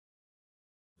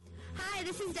Hi,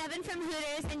 this is Devin from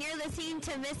Hooters, and you're listening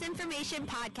to Misinformation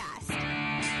Podcast.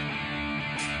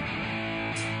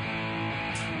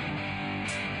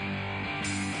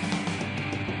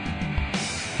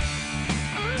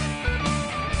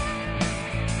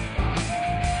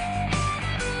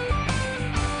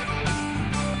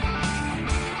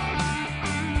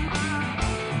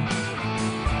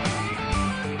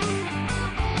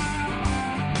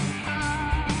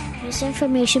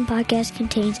 Misinformation Podcast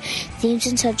contains themes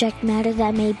and subject matter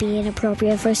that may be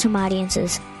inappropriate for some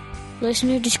audiences.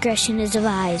 Listener discretion is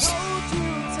advised.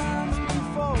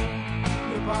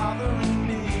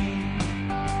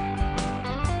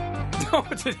 Oh,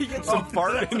 did he get some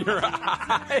fart in your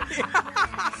eye?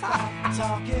 Stop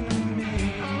talking to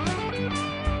me.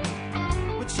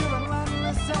 But you're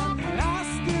relentless and I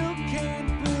still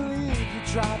can't believe you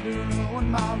tried to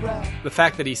ruin my rep. The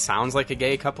fact that he sounds like a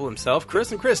gay couple himself,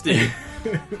 Chris and Christy.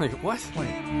 Like, what? It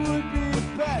would be the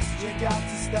best. You got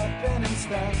to step in and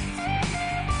inspect.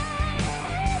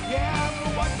 Yeah,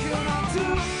 but what can I do?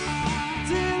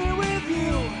 Dealing with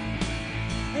you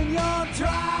and you're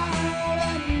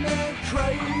driving me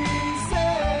crazy.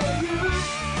 You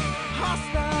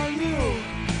hostile, you.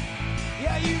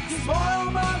 Yeah, you can spoil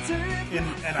my TV.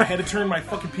 And I had to turn my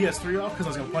fucking PS3 off because I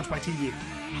was going to punch my TV.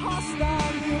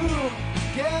 Hostile, you.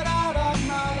 Get out of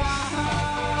my life.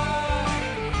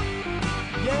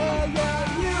 Yeah,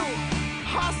 you.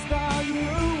 Hostile,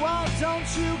 you. Why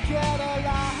don't you get a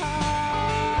life?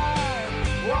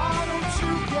 Why don't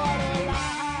you get a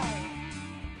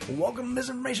life? Welcome to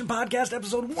Misinformation Podcast,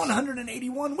 episode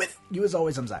 181. With you, as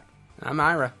always, I'm Zach. I'm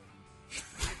Ira.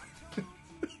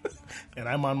 And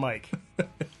I'm on mic.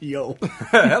 Yo.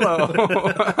 Hello.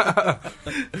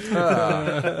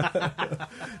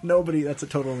 Nobody, that's a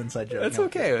total inside joke. It's No.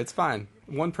 okay. It's fine.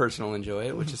 One person will enjoy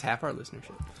it, which is half our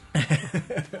listenership.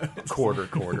 Quarter.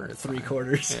 It's Three fine.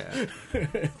 quarters. Yeah.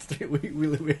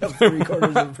 we have 3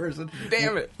 quarters of a person.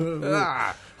 Damn it.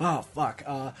 Ah. Oh, fuck.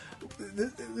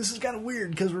 This is kind of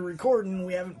weird because we're recording.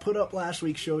 We haven't put up last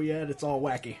week's show yet. It's all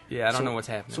wacky. Yeah, I don't know what's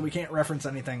happening. So we can't reference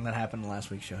anything that happened in last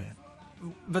week's show yet.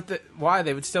 But why?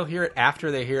 They would still hear it after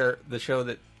they hear the show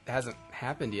that hasn't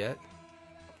happened yet.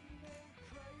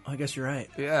 I guess you're right.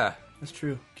 Yeah. That's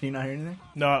true. Can you not hear anything?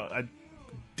 No,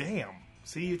 damn.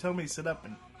 See, you told me to sit up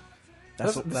and...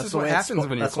 This is the what way it's happens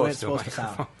when you're that's the way close it's to a supposed to sound.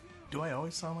 microphone. Do I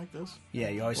always sound like this? Yeah,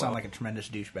 you always sound like a tremendous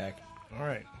douchebag. All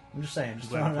right. I'm just saying. Just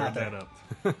Glad throwing I it out brought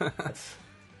there. that up.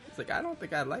 It's like, I don't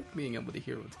think I like being able to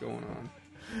hear what's going on.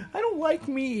 I don't like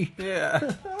me. Yeah.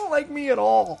 I don't like me at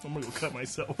all. I'm going to go cut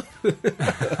myself. I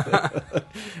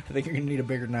think you're going to need a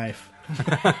bigger knife.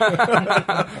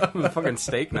 With a fucking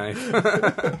steak knife.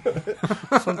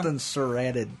 Something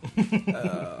serrated.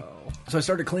 So I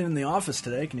started cleaning the office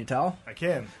today. Can you tell? I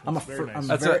can. I'm It's very nice.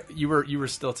 That's you were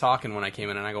still talking when I came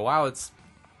in, and I go, wow, it's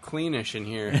cleanish in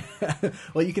here.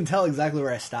 Well, you can tell exactly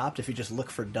where I stopped if you just look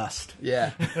for dust.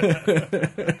 Yeah.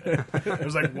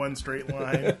 There's like one straight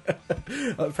line.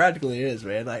 Well, it practically is,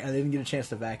 man. I didn't get a chance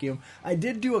to vacuum. I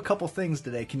did do a couple things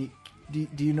today. Can you?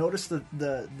 Do you notice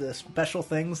the special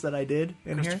things that I did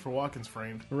in here? Christopher Walken's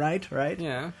framed. Right.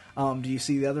 Yeah. Do you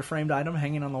see the other framed item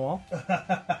hanging on the wall?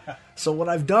 So what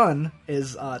I've done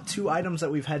is 2 items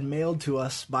that we've had mailed to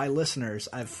us by listeners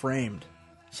I've framed.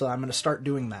 So I'm going to start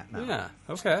doing that now. Yeah.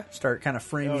 Okay. Start kind of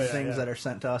framing Oh, yeah, things yeah. that are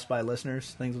sent to us by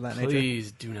listeners, things of that nature.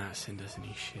 Please do not send us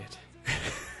any shit.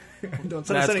 Don't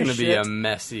send us That's any going to be shit. a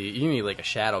messy. You need like a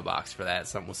shadow box for that,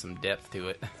 something with some depth to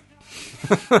it.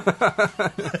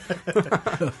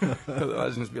 Otherwise,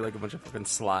 it's just be like a bunch of fucking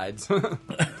slides. Look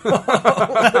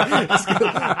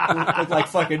like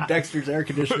fucking Dexter's air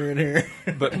conditioner in here.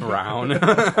 But brown.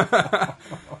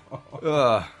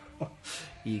 Ugh.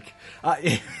 Eek.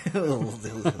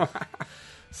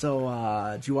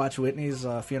 So, did you watch Whitney's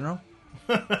funeral?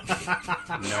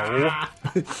 No.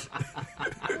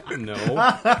 No.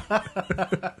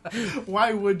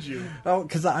 Why would you? Oh,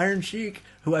 because the Iron Sheik,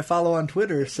 who I follow on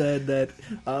Twitter, said that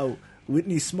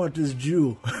Whitney's smart as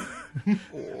Jew.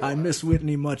 I miss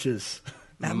Whitney muches.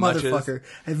 That Muches? motherfucker.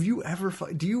 Have you ever?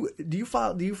 Do you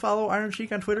follow Iron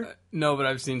Sheik on Twitter? No, but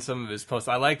I've seen some of his posts.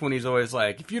 I like when he's always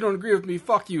like, if you don't agree with me,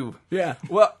 fuck you. Yeah.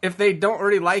 Well, if they don't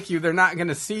already like you, they're not going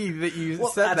to see that you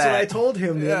Well, said that's that. what I told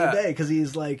him the Yeah. other day, because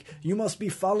he's like, you must be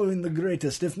following the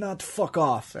greatest. If not, fuck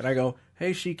off. And I go,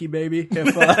 hey, Sheiky baby. They're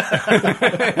not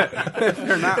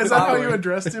Is that how following. you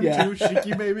addressed him Yeah. too,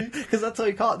 Sheiky baby? Because that's what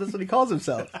he calls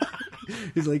himself.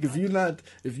 He's like, if you're not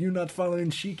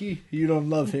following Sheiky, you don't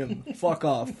love him. Fuck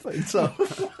off. And so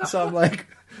I'm like,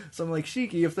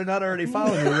 Sheiky, if they're not already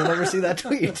following you, you'll never see that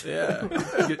tweet. Yeah.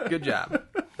 Good job.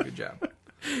 Good job.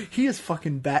 He is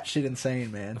fucking batshit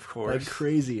insane, man. Of course. Like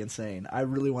crazy insane. I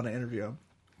really want to interview him.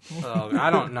 Oh,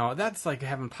 I don't know. That's like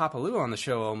having Papa Lou on the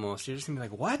show almost. You're just going to be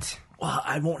like, what? Well,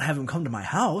 I won't have him come to my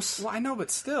house. Well, I know,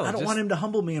 but still. I don't want him to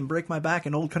humble me and break my back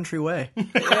in Old Country Way.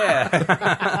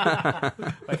 Yeah.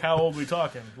 Like, how old we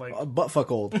talking? Like, Buttfuck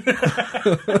old.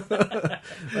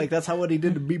 Like, that's what he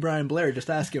did to B. Brian Blair. Just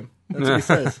ask him. That's what he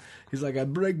says. He's like, I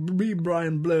break B.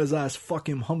 Brian Blair's ass, fuck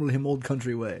him, humble him Old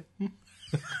Country Way.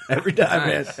 Every time,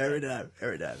 Nice. man.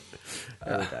 Every time.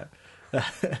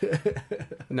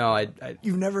 No, I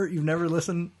You've never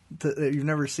listened to, you've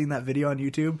never seen that video on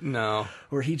YouTube no.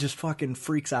 where he just fucking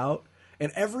freaks out,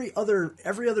 and every other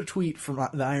tweet from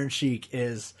the Iron Sheik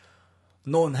is,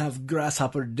 "No one have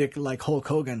grasshopper dick like Hulk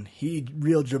Hogan. He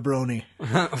real jabroni."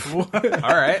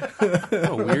 All right. What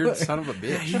a weird son of a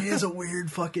bitch. He is a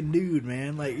weird fucking dude,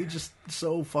 man. Like, he's just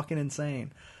so fucking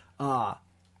insane.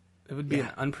 It would be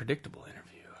an unpredictable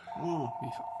interview.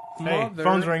 hey, Mother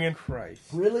phone's ringing. Christ.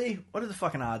 Really? What are the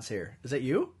fucking odds here? Is that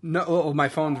you? No, well, my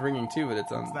phone's ringing too, but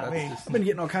it's on. not that's me. just- I've been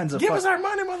getting all kinds of Give us our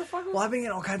money, motherfucker. well, I've been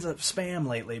getting all kinds of spam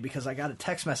lately because I got a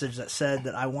text message that said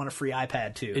that I want a free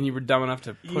iPad too. and you were dumb enough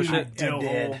to push You it.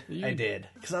 did. I did.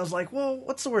 Because I was like, well,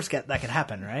 what's the worst that could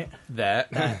happen, right?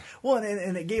 That. Well,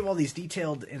 and it gave all these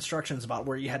detailed instructions about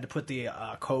where you had to put the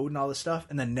code and all this stuff,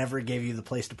 and then never gave you the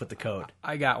place to put the code.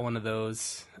 I got one of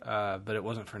those, but it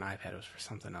wasn't for an iPad. It was for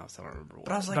something else. I don't remember what.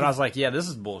 But I was like, yeah, this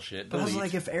is bullshit. But I was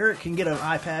like, if Eric can get an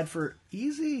iPad for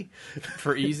easy,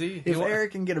 for easy, if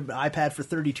Eric can get an iPad for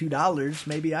 $32,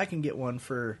 maybe I can get one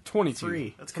for 22.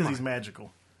 free. That's because he's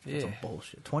magical. yeah.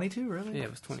 Bullshit. 22, really? Yeah,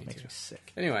 it was 22. Makes me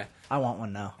sick. Anyway, I want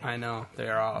one now. I know they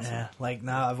are awesome. Yeah, like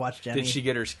now I've watched Jenny. Did she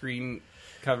get her screen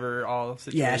cover all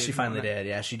situated? Yeah, she and finally all that? did.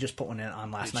 Yeah, she just put one in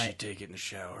on last Did she night. take it in the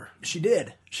shower? She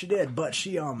did. But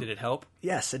she Did it help?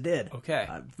 Yes, it did. Okay.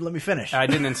 Let me finish. I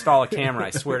didn't install a camera. I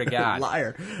swear to God.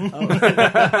 Liar.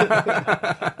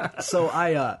 So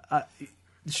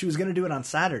she was gonna do it on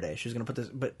Saturday. She was gonna put this,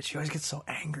 but she always gets so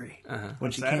angry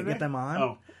when she can't Saturday? get them on.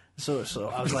 Oh. So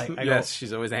I was like, Yes,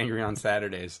 she's always angry on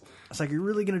Saturdays. I was like, you're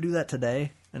really gonna do that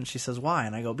today? And she says, why?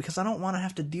 And I go, because I don't want to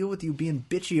have to deal with you being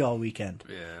bitchy all weekend.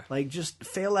 Yeah. Like, just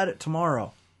fail at it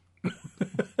tomorrow.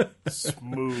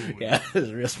 Smooth. Yeah,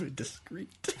 it's real smooth, discreet.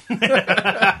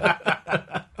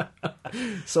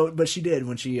 So, but she did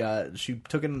when she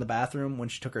took it in the bathroom when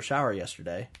she took her shower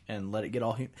yesterday and let it get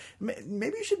all.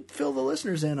 Maybe you should fill the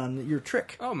listeners in on your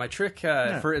trick. Oh, my trick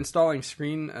for installing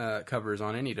screen covers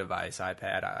on any device,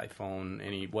 iPad, iPhone,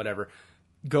 any whatever.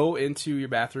 Go into your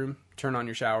bathroom, turn on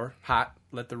your shower, hot,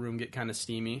 let the room get kind of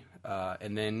steamy,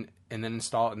 and then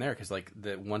install it in there because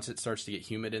once it starts to get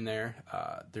humid in there,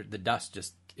 the dust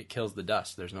it kills the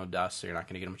dust. There's no dust, so you're not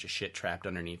going to get a bunch of shit trapped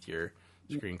underneath your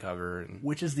screen cover.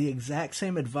 Which is the exact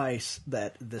same advice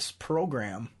that this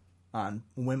program on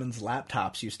women's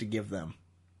laptops used to give them.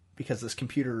 Because this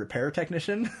computer repair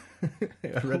technician,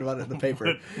 I read about it in the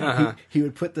paper. He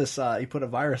would put he put a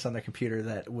virus on their computer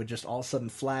that would just all of a sudden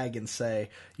flag and say,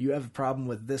 you have a problem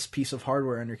with this piece of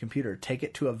hardware on your computer. Take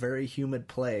it to a very humid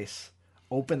place,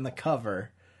 open the cover,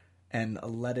 and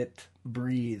let it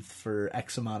breathe for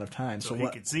X amount of time. So he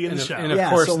could see in the shower. And of Yeah,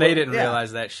 course, so they what- didn't yeah.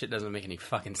 realize that shit doesn't make any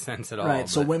fucking sense at all. Right,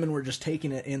 so but- women were just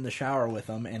taking it in the shower with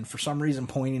them, and for some reason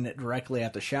pointing it directly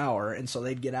at the shower, and so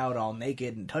they'd get out all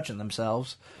naked and touching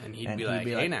themselves. And he'd be like,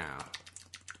 hey now.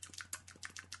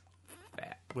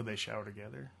 Fat. Would they shower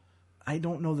together? I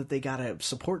don't know that they got a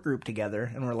support group together,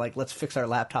 and we're like, let's fix our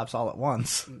laptops all at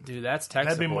once. Dude, that's tech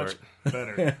That'd be support. much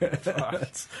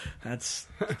better. That's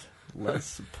less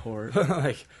support.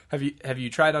 Like, have you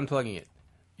tried unplugging it?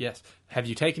 Yes. Have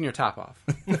you taken your top off?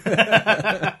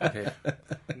 Okay.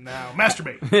 Now,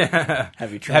 masturbate.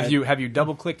 Have you tried? Have you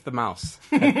double clicked the mouse?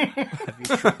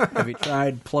 Have you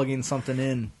tried plugging something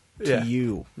in to Yeah.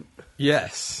 you?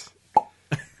 Yes.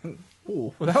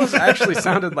 Ooh. Well, that was actually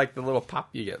sounded like the little pop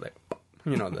you get, like, the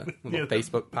little Yeah.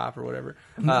 Facebook pop or whatever.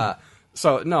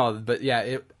 So no, but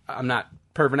yeah, I'm not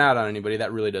perving out on anybody.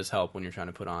 That really does help when you're trying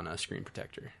to put on a screen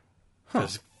protector.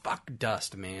 Because fuck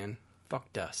dust, man.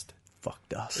 Fuck dust. Fuck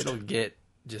dust. It'll get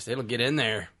in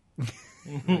there.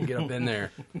 It'll get up in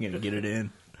there. I'm gonna get it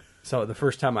in. So the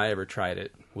first time I ever tried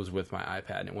it was with my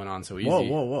iPad, and it went on so easy.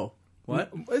 Whoa.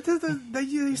 What? They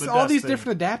use The all dust these thing.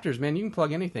 different adapters, man. You can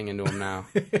plug anything into them now.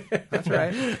 That's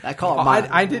right. I call it my.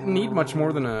 I didn't need much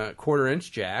more than a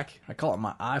 1/4-inch jack. I call it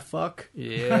my iFuck.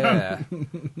 Yeah.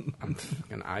 I'm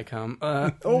fucking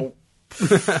icom. Oh.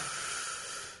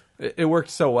 It worked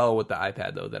so well with the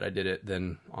iPad, though, that I did it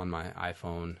then on my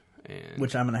iPhone. And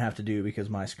Which I'm gonna have to do because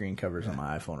my screen covers on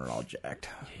my iPhone are all jacked.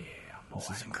 This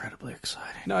is incredibly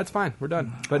exciting. No, it's fine. We're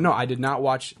done. But no, I did not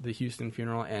watch the Houston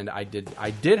funeral, and I did,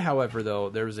 however, though,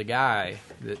 there was a guy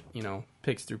that,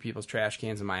 picks through people's trash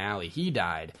cans in my alley. He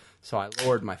died, so I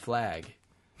lowered my flag.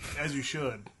 As you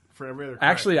should. For every other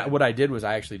Actually, what I did was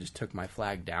I actually just took my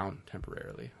flag down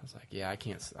temporarily. I was like, yeah, I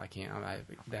can't. I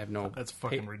have no That's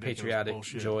fucking ridiculous patriotic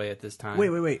bullshit. joy at this time.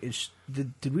 Wait.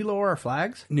 Did we lower our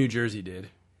flags? New Jersey did.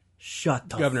 Shut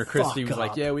the Governor Christie fuck was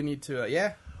like, up. yeah, we need to,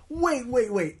 yeah.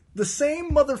 Wait. The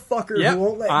same motherfucker Yep. who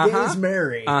won't let Uh-huh. gays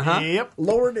marry Yep.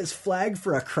 lowered his flag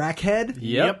for a crackhead?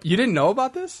 Yep. You didn't know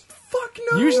about this? Fuck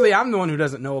no. Usually I'm the one who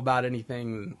doesn't know about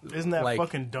anything. Isn't that like,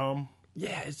 fucking dumb?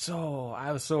 Yeah,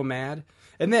 I was so mad.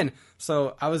 And then,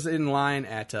 so I was in line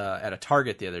at a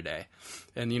Target the other day,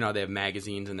 and they have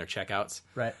magazines in their checkouts.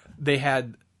 Right. They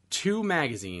had 2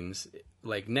 magazines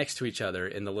like next to each other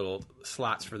in the little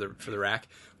slots for the rack.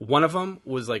 One of them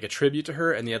was like a tribute to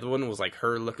her, and the other one was like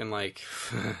her looking like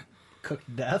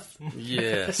Cooked death?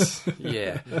 yes,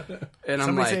 yeah. And I'm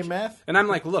Somebody like, say meth? And I'm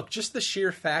like, look, just the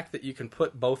sheer fact that you can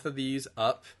put both of these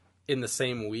up in the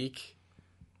same week,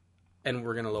 and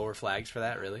we're gonna lower flags for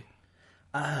that, really?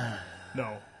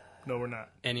 No, we're not.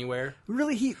 Anywhere?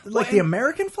 Really? The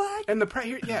American flag? And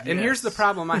and here's the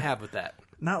problem I have with that.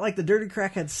 Not like the Dirty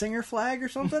Crackhead Singer flag or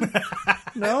something?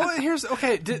 No, here's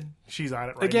okay. She's on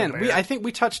it right Again, now. I think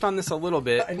we touched on this a little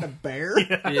bit. And a bear?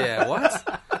 Yeah,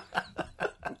 what?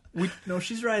 No,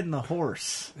 she's riding the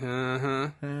horse. Uh-huh.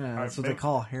 Yeah, that's what they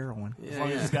call heroin. As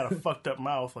long as he's got a fucked up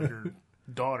mouth like her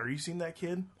daughter. You seen that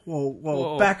kid?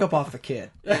 Whoa, back up off the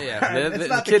kid. Yeah. It's The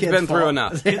not the kid's kid's been through fault.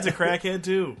 enough. Kid's a crackhead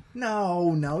too.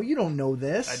 No, you don't know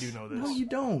this. I do know this. No, you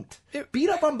don't. Beat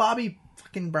up on Bobby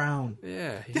fucking Brown.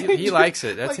 Yeah, he likes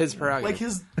it. That's his prerogative. Like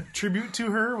his tribute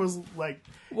to her was like,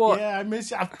 Well- yeah, I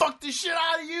miss you. I fucked the shit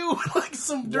out of you. Like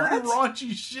some dirty, What?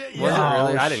 raunchy shit. Was it Yeah.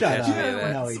 really? I didn't shut catch up. any of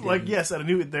that. No, he Like, didn't. yes,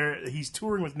 at he's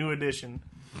touring with New Edition.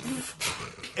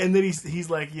 And then he's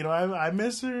like, I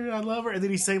miss her, I love her. And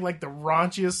then he sang like the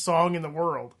raunchiest song in the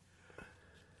world.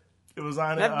 It was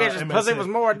on That bitch's MSN. pussy was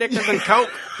more addictive than coke.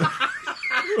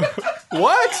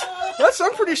 What?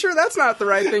 I'm pretty sure that's not the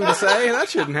right thing to say. That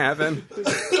shouldn't happen.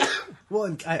 Well,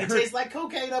 and I It heard, tastes like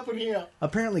cocaine up in here.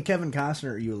 apparently Kevin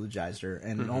Costner eulogized her,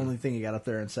 and the only thing he got up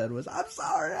there and said was, "I'm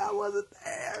sorry, I wasn't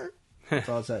there." That's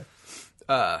all it said.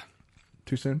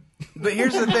 Too soon? But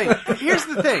here's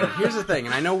the thing.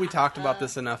 And I know we talked about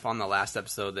this enough on the last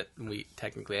episode that we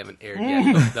technically haven't aired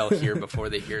yet, but they'll hear before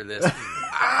they hear this.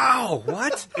 Ow!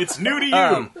 What? It's new to you.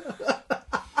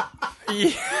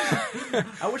 Yeah.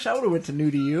 I wish I would have went to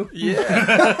New to You.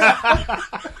 Yeah.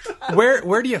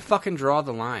 Where do you fucking draw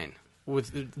the line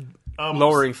with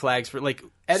lowering flags for like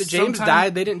Etta James sometime-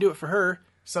 died? They didn't do it for her.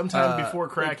 Sometime before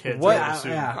crackheads. what- I would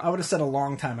assume. Yeah, I would have said a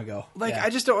long time ago. Like Yeah. I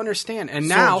just don't understand. And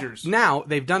Soldiers. now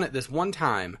they've done it this one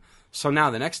time. So now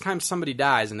the next time somebody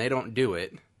dies and they don't do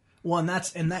it, Well, and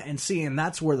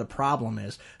that's where the problem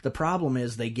is. The problem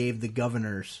is they gave the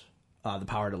governors the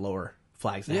power to lower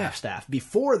flags and Yeah. half staff.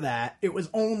 Before that, it was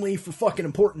only for fucking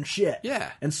important shit. Yeah.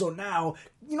 And so now,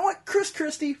 you know what, Chris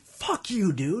Christie, fuck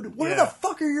you, dude. Where Yeah. the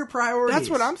fuck are your priorities? that's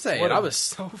what I'm saying. What a- I was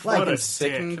so what fucking a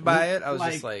sickened dick. by it. I was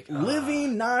just like,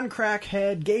 living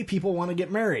non-crackhead gay people want to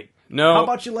get married. No. How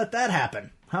about you let that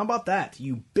happen? How about that?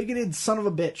 You bigoted son of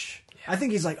a bitch. I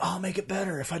think he's like, oh, I'll make it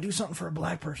better. If I do something for a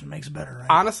black person, it makes it better, right?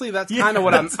 honestly, that's kind of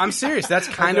what I'm serious. That's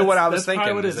kind of what I was That's probably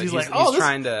thinking. what it is. that He's like, he's this,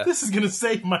 trying to. this is going to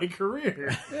save my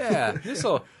career. Yeah,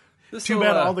 this'll. Too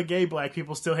bad all the gay black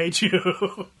people still hate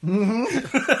you.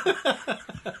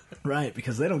 Right,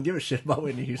 because they don't give a shit about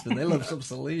Whitney Houston. They love some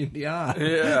Celine Dion.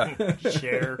 Yeah.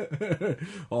 Share.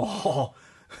 Oh.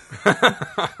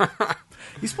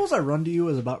 You suppose I Run to You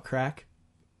is about crack?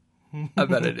 I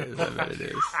bet it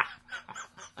is.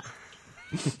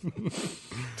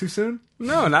 Too soon?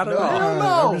 No, not at all.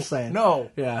 No. I'm just saying.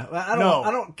 No. Yeah, No.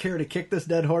 I don't care to kick this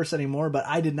dead horse anymore, but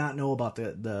I did not know about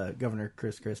the Governor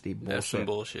Chris Christie bullshit. That's some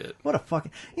bullshit. What a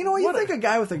fucking... You know, you think a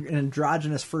guy with an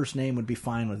androgynous first name would be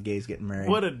fine with gays getting married.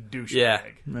 What a douchebag. Yeah.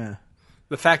 Yeah.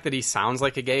 The fact that he sounds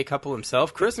like a gay couple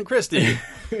himself, Chris and Christy.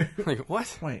 Like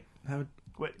what? Wait, how would...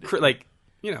 What, Like,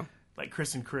 you know, like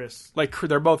Chris and Chris. like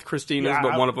they're both Christinas, Yeah,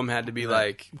 but one of them had to be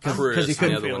like Chris, he and the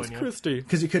couldn't other feel one's it, yeah. Christy.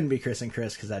 Because you couldn't be Chris and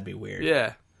Chris, because that'd be weird.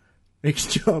 Yeah. Makes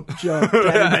jump.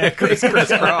 Daddy Chris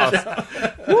Cross.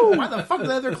 Why the fuck do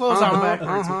they have their clothes on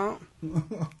backwards? Uh-huh.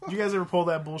 Did you guys ever pull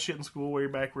that bullshit in school where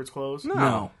you're backwards clothes?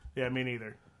 No. Yeah, me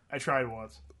neither. I tried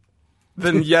once.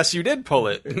 Then yes, you did pull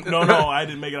it. No, I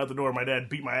didn't make it out the door. My dad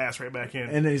beat my ass right back in.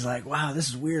 And then he's like, wow, this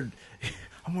is weird.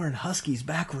 I'm wearing Huskies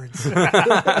backwards.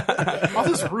 All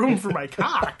this room for my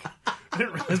cock. I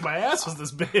didn't realize my ass was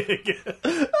this big.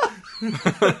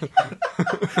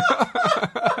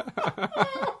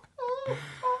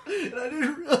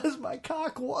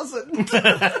 cock wasn't.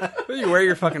 You wear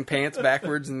your fucking pants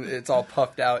backwards and it's all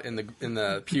puffed out in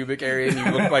the pubic area, and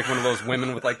you look like one of those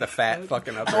women with like the fat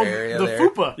fucking upper area the there.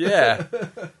 fupa. Yeah.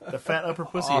 The fat upper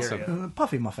pussy Awesome. area.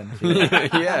 Puffy muffin. If you will.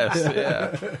 Yes.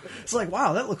 Yeah. It's like,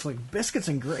 wow, that looks like biscuits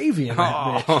and gravy in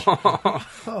that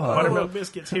bitch. Buttermilk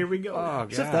biscuits, here we go. Oh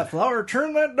Sift god. that flour,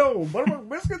 turn that dough. Buttermilk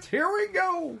biscuits, here we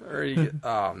go. Or you get,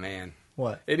 oh man.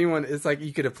 What? Anyone, it's like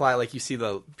you could apply, like you see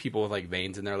the people with like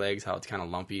veins in their legs, how it's kind of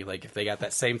lumpy. Like if they got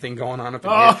that same thing going on up in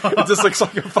here, it just looks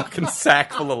like a fucking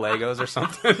sack full of Legos or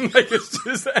something. Like it's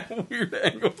just at weird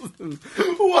angles.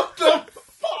 What the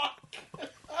fuck?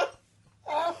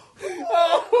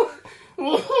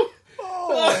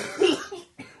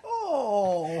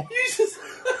 Oh. You just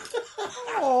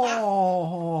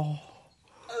Oh.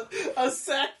 a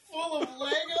sack full of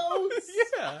Legos?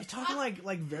 Yeah. You talking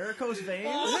like varicose veins?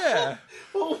 Yeah.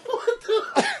 What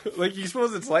the? Like you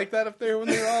suppose it's like that up there when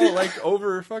they're all like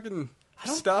over fucking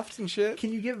stuffed and shit?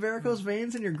 Can you get varicose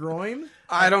veins in your groin?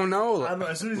 I don't know. I don't know.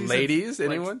 As soon as you Ladies, said,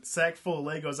 anyone? Like, sack full of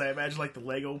Legos, I imagine like the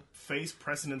Lego face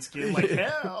pressing in skin. Like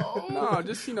hell. No,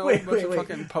 just, you know, Wait, a bunch wait, of wait.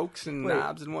 fucking pokes and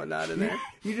knobs and whatnot in there.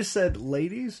 You just said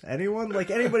ladies? Anyone?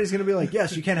 Like anybody's gonna be like,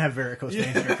 yes, you can have varicose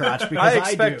veins in your crotch because I I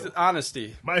expect do.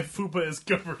 honesty. My fupa is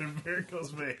covered in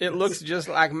varicose veins. It looks just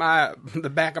like the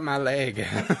back of my leg.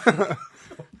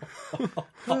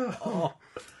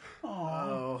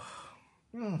 Oh.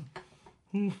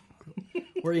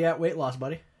 Where you at weight loss,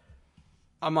 buddy?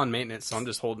 I'm on maintenance, so I'm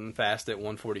just holding fast at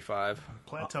 145.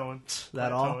 Plateauing.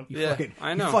 That all? You Yeah, fucking,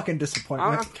 I know. You fucking I'm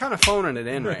disappointment. kind of phoning it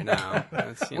in right now.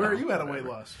 That's, Where are know, you at a whatever.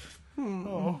 weight loss?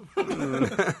 Oh.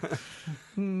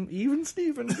 Even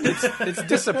Steven. It's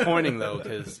disappointing though,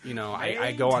 because you know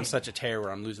I go on such a tear where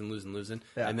I'm losing,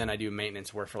 Yeah. and then I do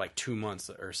maintenance work for like 2 months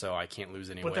or so. I can't lose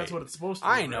any But weight. that's what it's supposed to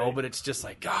I be, know, right? but it's just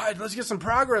like, God, let's get some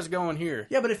progress going here.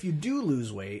 Yeah, but if you do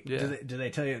lose weight, Yeah. do they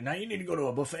tell you, now you need to go to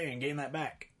a buffet and gain that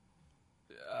back?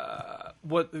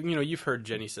 What, you know, you've heard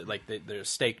Jenny say like there's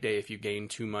steak day if you gain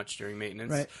too much during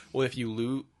maintenance. Right. Well, if you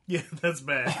lose, Yeah, that's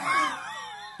bad.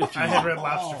 I had Red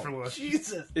Lobster for lunch.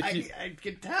 Jesus, I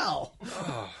can tell.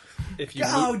 if you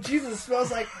Oh, Jesus, it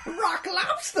smells like rock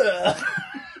lobster.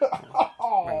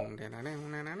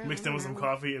 Mixed in with some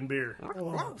coffee and beer.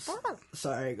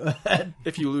 Sorry, go ahead.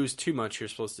 if you lose too much, you're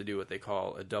supposed to do what they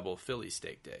call a double Philly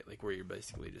steak day, like where you're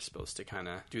basically just supposed to kind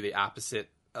of do the opposite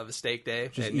of a steak day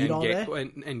eat all day?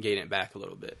 and gain it back a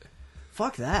little bit.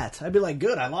 Fuck that. I'd be like,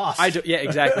 good, I lost. I do, yeah,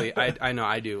 exactly. I know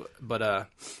I do, but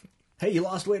Hey, you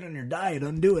lost weight on your diet.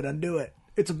 Undo it.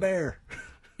 It's a bear.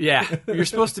 yeah, you're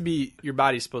supposed to be, your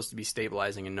body's supposed to be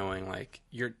stabilizing and knowing like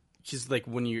you're just like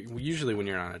when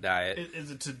you're on a diet.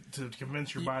 Is it to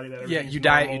convince your body that Yeah, everything's you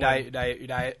diet,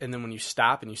 normal? and then when you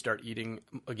stop and you start eating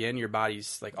again, your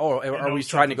body's like, oh, are we knows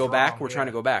trying to go something's back? wrong, We're trying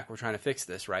to yeah. go back. We're trying to fix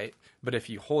this, right? But if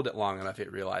you hold it long enough,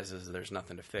 it realizes there's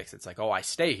nothing to fix. It's like, oh, I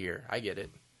stay here. I get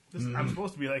it. I'm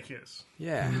supposed to be like this.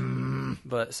 Yeah.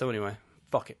 But so anyway,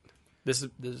 fuck it. This is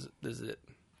it.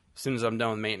 As soon as I'm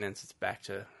done with maintenance, it's back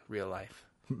to real life,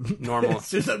 normal. As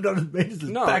soon as I'm done with maintenance,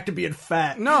 it's No. back to being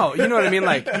fat. No, you know what I mean.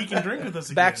 Like He can drink with us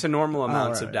again. back to normal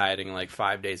amounts of right. dieting, like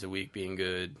 5 days a week being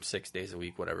good, 6 days a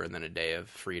week, whatever, and then a day of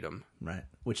freedom. Right.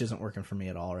 Which isn't working for me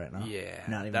at all right now. Yeah,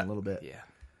 Not even that- a little bit. Yeah,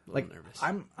 a little Like nervous.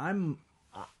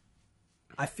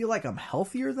 I feel like I'm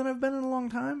healthier than I've been in a long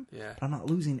time. Yeah. But I'm not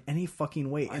losing any fucking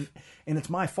weight. And it's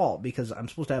my fault because I'm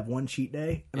supposed to have one cheat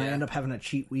day and I Yeah. end up having a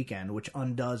cheat weekend, which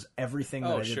undoes everything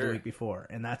that Oh, I did sure. the week before.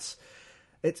 And that's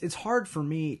it's hard for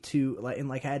me to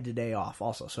like I had today off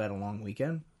also, so I had a long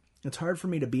weekend. It's hard for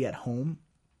me to be at home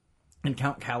and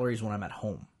count calories when I'm at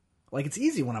home. Like it's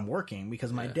easy when I'm working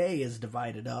because my day is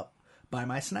divided up by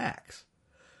my snacks.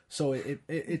 So it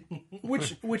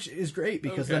which is great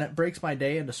because then it breaks my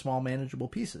day into small manageable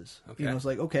pieces. Okay. You know, it's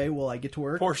like, okay, well I get to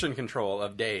work Portion control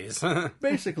of days.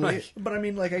 basically, but I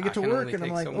mean like I get to can work only and I'm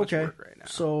take like, so much okay. work right now.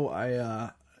 So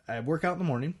I work out in the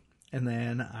morning and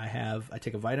then I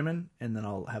take a vitamin and then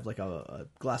I'll have like a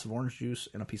glass of orange juice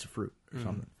and a piece of fruit or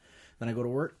something. Then I go to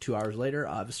work. 2 hours later,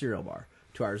 I have a cereal bar.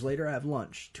 2 hours later, I have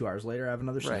lunch. 2 hours later, I have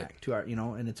another snack. Right. 2 hours,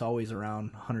 and it's always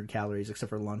around 100 calories, except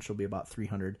for lunch will be about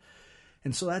 300.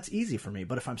 And so that's easy for me.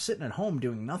 But if I'm sitting at home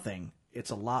doing nothing,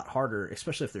 it's a lot harder,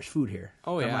 especially if there's food here.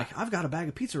 Oh, I'm yeah. like, I've got a bag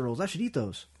of pizza rolls. I should eat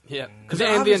those. Yeah, Because and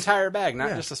they're the obvious- entire bag, not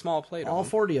Yeah. just a small plate. All of them.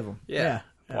 40 of them. Yeah.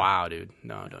 Wow, dude.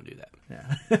 No, don't do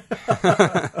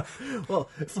that. Well,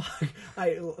 it's like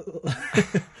I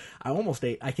almost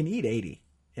ate. I can eat 80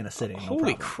 in a sitting. No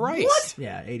Holy problem. Christ!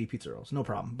 Yeah, 80 pizza rolls, no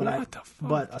problem. But What the fuck?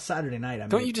 But a Saturday night,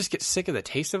 Don't you just get sick of the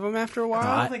taste of them after a while?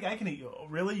 I don't think I can eat.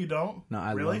 Really, you don't?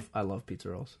 No, really? I love pizza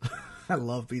rolls. I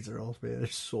love pizza rolls, man. They're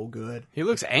so good. He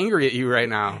looks angry at you right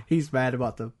now. He's mad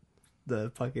about the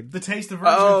fucking. The taste of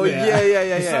virgin. Oh, food.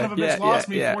 yeah. The son of a bitch lost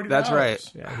me $40. That's right.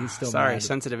 Yeah, he's still Sorry, mad.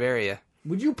 sensitive area.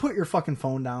 Would you put your fucking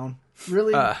phone down?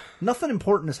 Really? Nothing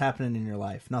important is happening in your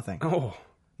life. Nothing. Oh.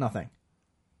 Nothing.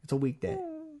 It's a weekday.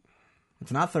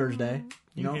 It's not Thursday.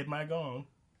 You know? hit my gong.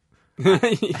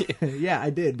 Yeah, I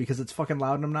did because it's fucking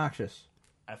loud and obnoxious.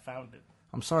 I found it.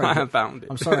 I'm sorry. I found it.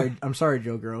 I'm sorry,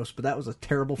 Joe Gross, but that was a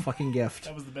terrible fucking gift.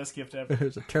 That was the best gift ever. It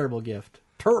was a terrible gift.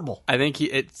 Terrible. I think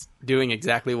it's doing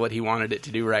exactly what he wanted it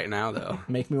to do right now, though.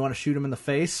 Make me want to shoot him in the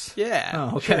face? Yeah.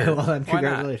 Oh, okay. Sure. Well, then, Why not?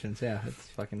 congratulations. Yeah, it's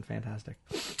fucking fantastic.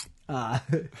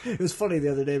 It was funny the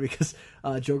other day because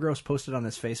Joe Gross posted on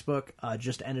his Facebook,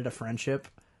 just ended a friendship.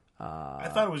 I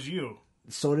thought it was you.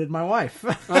 So did my wife.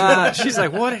 She's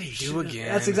like, what did he do again?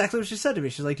 That's exactly what she said to me.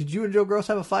 She's like, did you and Joe Gross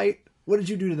have a fight? What did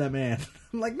you do to that man?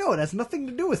 I'm like, no, it has nothing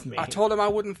to do with me. I told him I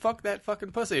wouldn't fuck that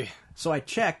fucking pussy. So I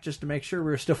checked just to make sure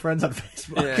we were still friends on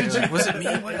Facebook. Yeah, was it me?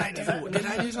 What did I do? Did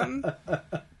I do something?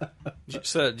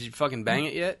 Did you fucking bang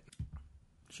it yet?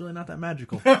 It's really not that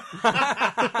magical.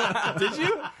 Did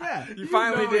you? Yeah. You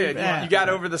finally did. Yeah. You got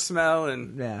over the smell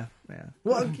and... Yeah.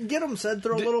 Well, get him said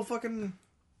throw a little fucking...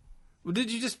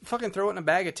 Did you just fucking throw it in a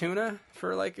bag of tuna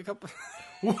for like a couple...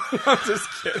 I'm just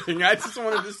kidding. I just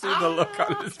wanted to see the look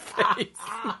on his face.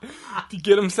 To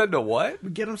get him said to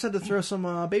what? Get him said to throw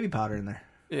some baby powder in there.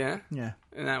 Yeah? Yeah.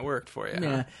 And that worked for you.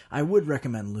 Yeah. Huh? I would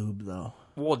recommend lube, though.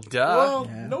 Well, duh. Well,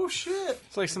 Yeah. no shit.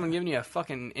 It's like someone giving you a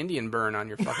fucking Indian burn on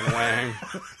your fucking wang.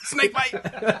 Snake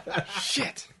bite!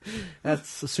 Shit!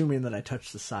 That's assuming that I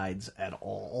touch the sides at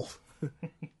all.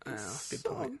 Oh, good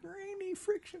point. Grainy,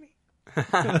 frictiony.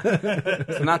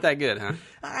 It's not that good, huh?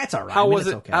 That's all right. How I mean, was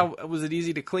it's it? Okay. How was it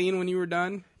easy to clean when you were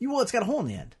done? Well, it's got a hole in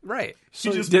the end. Right.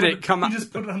 You just did put it come out? You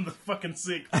just put it on the fucking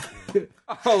sink.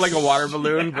 Oh, like a water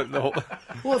balloon, but the whole,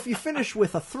 Well, if you finish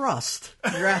with a thrust,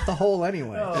 you're at the hole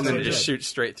anyway. and then so it just good. shoots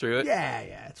straight through it. Yeah,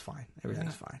 it's fine.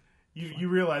 Everything's fine. You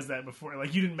realized that before,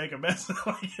 like you didn't make a mess.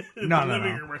 Like, in No, the no,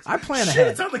 living no. room. I plan Shit, ahead.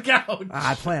 it's on the couch.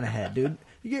 I plan ahead, dude.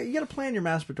 You got to plan your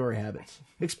masturbatory habits,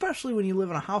 especially when you live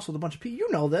in a house with a bunch of people.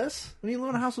 You know this. When you live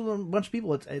in a house with a bunch of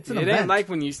people, it's an It event. ain't like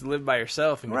when you used to live by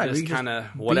yourself and Right, you where just you kind of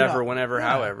beat whatever, off- whenever, yeah.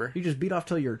 however. You just beat off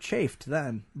till you're chafed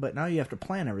then, but now you have to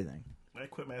plan everything. I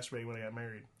quit masturbating when I got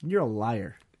married. You're a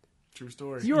liar. True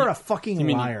story. You're a fucking You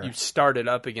mean liar. you started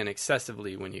up again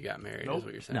excessively when you got married? Nope. Is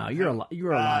what you're saying? No, you're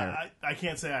a liar. I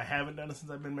can't say I haven't done it since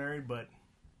I've been married, but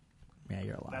Yeah,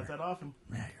 you're a liar. not that often.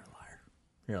 Yeah, you're a liar.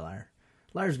 You're a liar.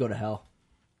 Liars go to hell.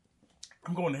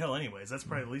 I'm going to hell anyways. That's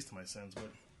probably the least of my sins.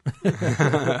 But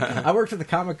I worked at the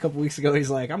comic a couple weeks ago.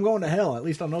 He's like, I'm going to hell. At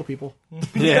least I'll know people.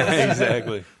 Yeah,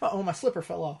 exactly. Oh, my slipper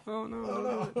fell off. Oh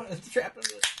no! It's trapped under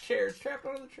the chair. It's trapped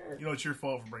under the chair. you know it's your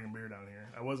fault for bringing beer down here.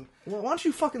 I wasn't. Well, why don't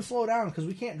you fucking slow down? Because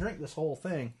we can't drink this whole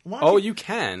thing. Oh, you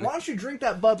can. Why don't you drink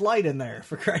that Bud Light in there,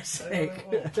 for Christ's sake?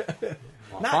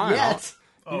 Not fine, yet.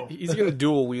 Oh, He's gonna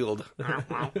dual wield.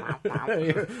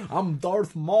 I'm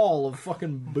Darth Maul of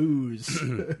fucking booze.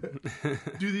 do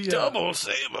the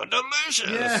saber delicious.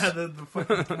 yeah, the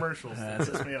fucking commercials. That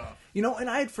pissed me off. You know, and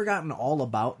I had forgotten all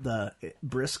about the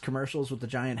Brisk commercials with the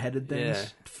giant headed things.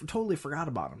 Yeah. Totally forgot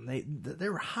about them. They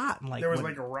were hot. And like There was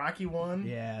when- like a Rocky one.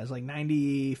 yeah, it was like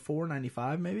 94,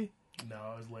 95 maybe. No,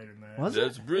 it was later than that. Was That's it? It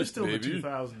was brisk, still in the baby.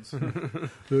 2000s.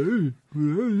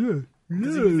 Yeah.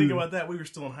 Because if you think about that, we were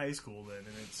still in high school then,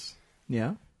 and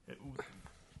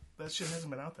that shit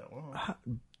hasn't been out that long.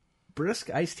 Brisk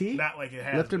iced tea. Not like it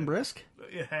has. Lipton been. Brisk.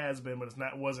 It has been, but it's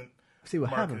not. Wasn't. See what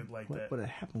marketed happened. like what, that. what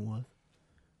happened was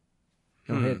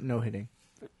no hitting.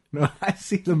 No, I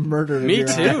see the murder. in Me your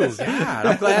too. eyes. God,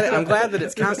 I'm glad that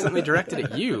it's constantly directed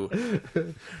at you.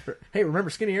 Hey, remember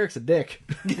Skinny Eric's a dick.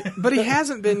 But he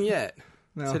hasn't been yet.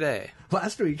 No. Today.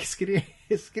 Last week, Skinny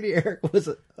Eric was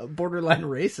a borderline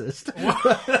racist. What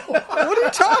are you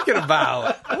talking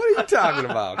about? What are you talking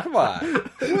about? Come on.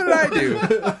 What did I do?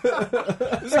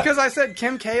 Is it because I said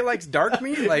Kim K likes dark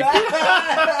meat? Like,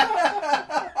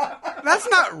 that's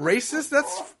not racist.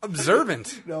 That's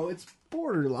observant. No, it's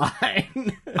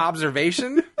borderline.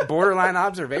 Observation? Borderline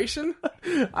observation?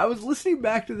 I was listening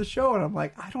back to the show and I'm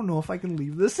like, I don't know if I can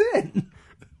leave this in.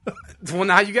 Well,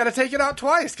 now you got to take it out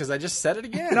twice because I just said it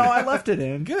again. No, I left it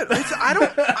in. Good. I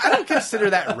don't consider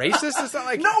that racist. It's not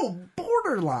like No,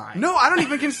 borderline. No, I don't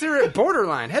even consider it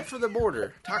borderline. Head for the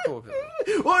border. Taco Bell.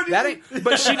 What do That you- ain't.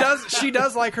 But she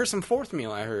does like her some fourth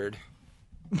meal. I heard.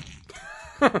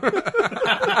 With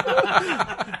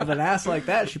an ass like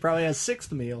that, she probably has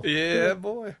sixth meal. Yeah,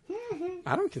 boy.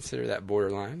 I don't consider that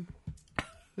borderline.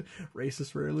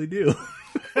 Racists rarely do.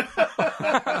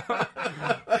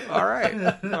 All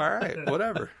right,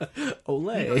 whatever.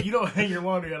 Olay. You don't hang your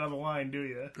laundry out on the line, do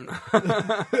you? And what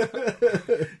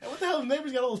the hell? The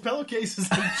neighbor's got all those pillowcases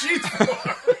and sheets for?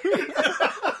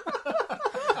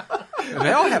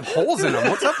 They all have holes in them.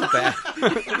 What's up with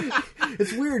that?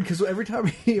 It's weird because every time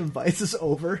he invites us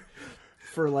over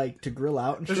for like to grill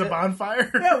out and There's shit, a bonfire.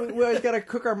 yeah, we always got to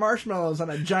cook our marshmallows on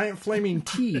a giant flaming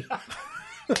T.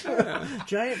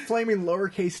 Giant flaming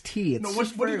lowercase T. It's No, what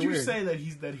very did you weird. say that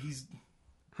he's?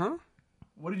 Huh?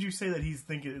 What did you say that he's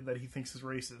thinking that he thinks is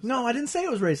racist? No, I didn't say it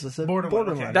was racist. I said Borderline,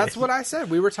 okay. That's what I said.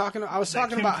 We were talking. I was That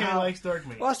talking Kim about K how. likes dark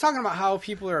meat. Well, I was talking about how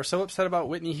people are so upset about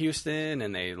Whitney Houston,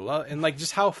 and they love, and like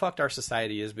just how fucked our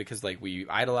society is because like we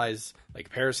idolize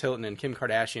like Paris Hilton and Kim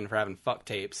Kardashian for having fuck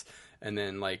tapes, and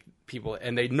then like people,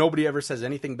 and nobody ever says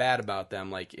anything bad about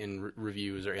them like in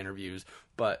reviews or interviews.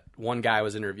 But one guy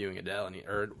was interviewing Adele,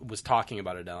 or was talking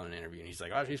about Adele in an interview, and he's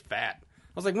like, "Oh, she's fat."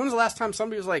 I was like, when's the last time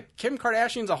somebody was like, Kim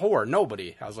Kardashian's a whore?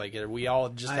 Nobody. I was like, we all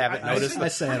just haven't noticed. I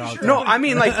say it all the time. No, I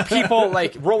mean like people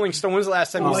like Rolling Stone. When's the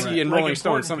last time you see in like Rolling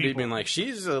Stone important somebody people. being like,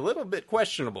 she's a little bit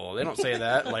questionable? They don't say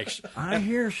that. Like, I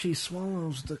hear she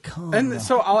swallows the cum. and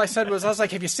so all I said was, I was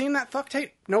like, have you seen that fuck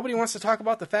tape? Nobody wants to talk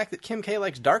about the fact that Kim K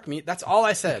likes dark meat. That's all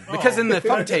I said because in the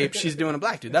fuck tape she's doing a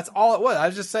black dude. That's all it was. I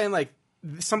was just saying like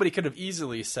somebody could have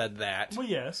easily said that, Well,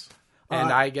 yes. and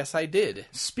I guess I did.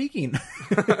 Speaking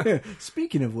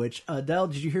of which, Adele,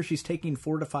 did you hear she's taking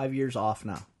 4 to 5 years off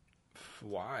now?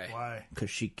 Why? Why? Because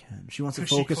she can. She wants to Because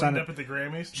she focus cleaned on up at the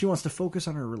Grammys. She wants to focus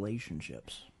on her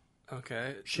relationships.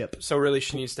 Okay. Ship. So really,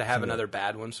 she needs to have another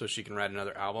bad one so she can write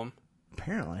another album.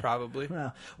 Apparently. Probably.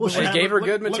 Well, They What gave her happened-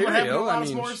 good look what happened to material. I Alanis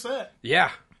mean, Morissette. Yeah.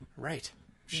 Right.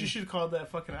 She should have called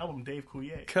that fucking album Dave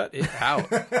Coulier. Cut it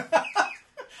out.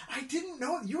 I didn't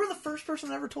know. You were the first person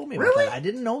that ever told me about Really? that. I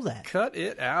didn't know that. Cut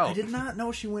it out. I did not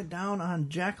know she went down on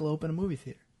Jackalope in a movie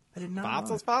theater. I did not That's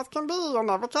know. as fast as can be. You'll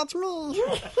never catch me.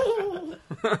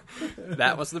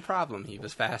 That was the problem. He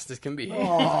was fast as can be.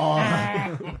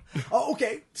 Oh,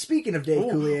 okay. Speaking of Dave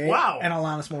Coulier wow. and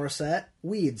Alanis Morissette,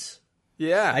 Weeds.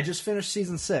 Yeah. I just finished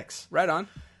season 6. Right on.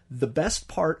 The best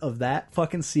part of that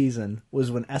fucking season was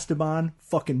when Esteban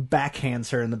fucking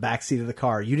backhands her in the backseat of the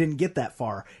car. You didn't get that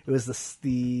far. It was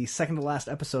the second to last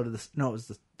episode of this. No, it was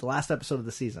the last episode of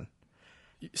the season.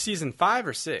 Season 5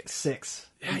 or 6? 6.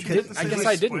 I Because- guess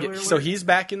I didn't spoiler get. So alert? he's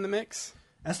back in the mix?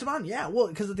 Esteban, yeah. Well,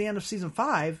 because at the end of season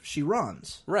 5, she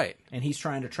runs. Right. And he's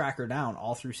trying to track her down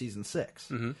all through season 6.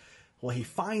 Mm-hmm. Well, he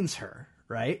finds her,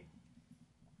 right?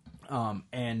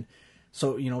 And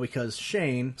so, because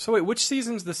Shane... So wait, which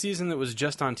season's the season that was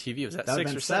just on TV? Was that That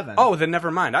would've 6 been or 7? 7. Oh, then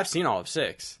never mind. I've seen all of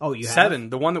 6. Oh, you have? 7.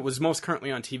 The one that was most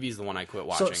currently on TV is the one I quit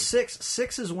watching. So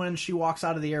six is when she walks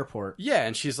out of the airport. Yeah,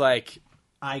 and she's like,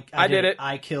 I did it.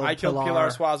 I killed Pilar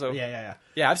Suazo. Yeah.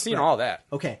 yeah, I've seen all that.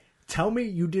 Okay, tell me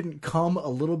you didn't cum a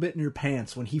little bit in your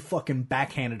pants when he fucking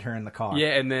backhanded her in the car.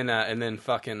 Yeah, and then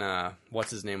fucking what's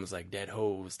his name was like dead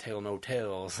hoes, tail no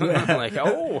tails. I'm like,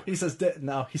 oh, He says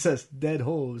dead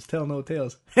hoes, tell no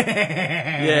tales.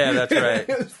 yeah, that's right.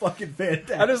 It was fucking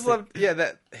fantastic. I just love,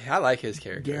 I like his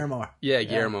character, Guillermo. Yeah,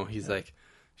 Guillermo. He's like,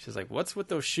 she's like, what's with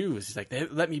those shoes? He's like, they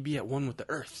let me be at one with the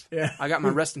earth. Yeah. I got my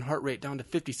resting heart rate down to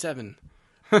 57.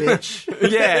 bitch.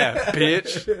 Yeah,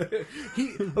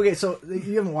 bitch. Okay, so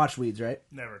you haven't watched Weeds, right?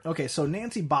 Never. Okay, so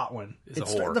Nancy Botwin Is a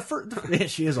whore.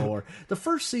 She is a whore. The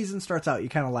first season starts out, you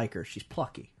kind of like her. She's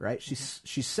plucky, right? She's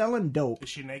selling dope. Is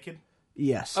she naked?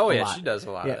 Yes. Oh a yeah, lot. she does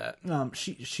a lot of that.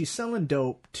 She's selling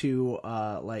dope to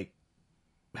like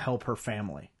help her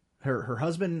family. Her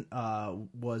husband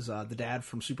was the dad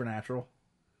from Supernatural.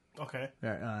 Okay.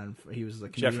 He was the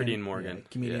comedian, Jeffrey Dean Morgan.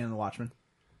 comedian Yeah. in The Watchmen.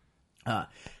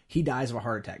 He dies of a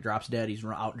heart attack, drops dead. He's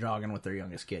out jogging with their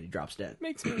youngest kid. He drops dead.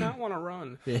 Makes me not want to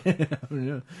run.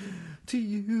 To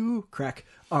you, crack.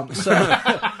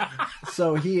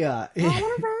 So he To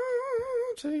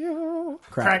you.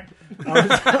 crack.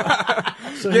 Crack.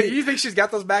 So Yeah, he, you think she's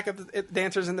got those backup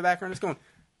dancers in the background just going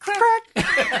crack?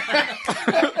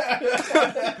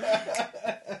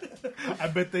 I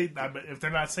bet if they're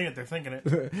not saying it, they're thinking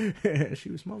it. she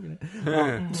was smoking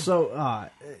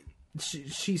it.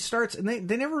 She starts, and they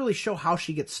never really show how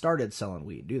she gets started selling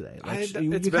weed, do they? It's you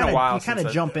been kinda, a while You kind since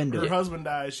of jump into Her it. husband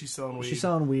dies. She's selling weed. She's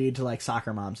selling weed to like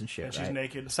soccer moms and shit. and she's right?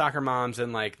 naked. Soccer moms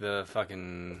and like the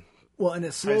fucking Well,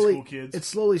 and school kids. it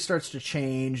slowly starts to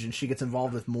change, and she gets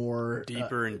involved with more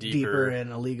Deeper and deeper deeper. in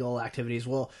illegal activities.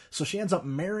 Well, so she ends up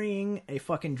marrying a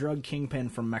fucking drug kingpin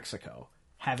from Mexico,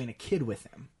 having a kid with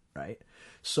him, right?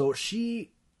 So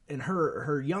she and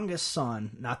her youngest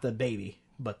son, not the baby,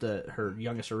 but her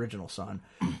youngest original son,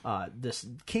 this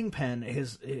Kingpin,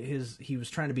 he was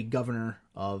trying to be governor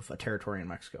of a territory in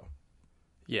Mexico.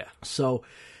 Yeah. So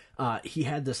he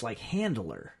had this like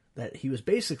handler that he was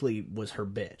her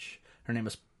bitch. Her name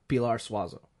was Pilar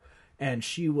Suazo. And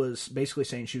she was basically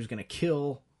saying she was going to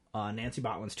kill Nancy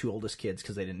Botwin's 2 oldest kids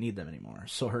because they didn't need them anymore.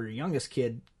 So her youngest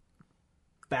kid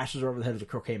bashes her over the head with a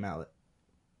croquet mallet.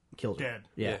 Kills her. Dead.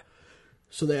 Yeah.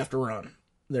 So they have to run.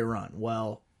 They run.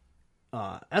 Well,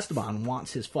 Esteban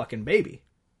wants his fucking baby.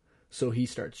 So he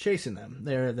starts chasing them.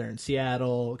 They're in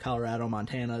Seattle, Colorado,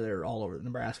 Montana. They're all over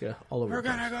Nebraska, all over. We're the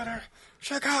place. gonna go to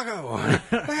Chicago.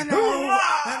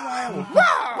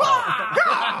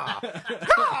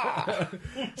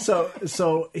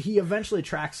 So he eventually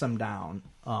tracks them down.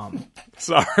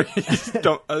 Sorry.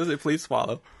 Don't. I was like, please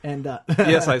swallow. And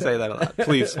Yes, I say that a lot.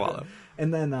 Please swallow.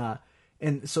 and then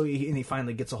so he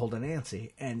finally gets a hold of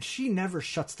Nancy, and she never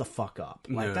shuts the fuck up.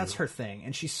 Like No. that's her thing,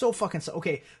 and she's so fucking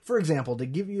okay. For example, to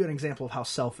give you an example of how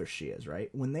selfish she is, right?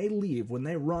 When they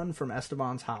run from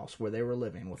Esteban's house where they were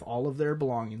living with all of their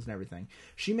belongings and everything,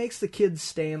 she makes the kids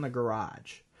stay in the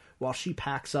garage while she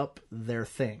packs up their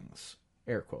things.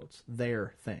 Air quotes,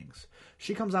 their things.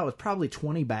 She comes out with probably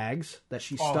 20 bags that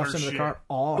she All stuffs her into the shit. car.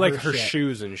 All Like her her shit.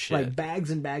 shoes and shit. Like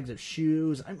bags and bags of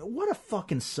shoes. I mean, what a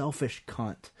fucking selfish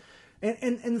cunt.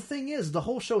 And the thing is, the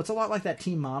whole show, it's a lot like that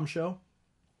Teen Mom show.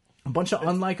 A bunch of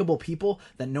unlikable people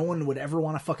that no one would ever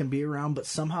want to fucking be around, but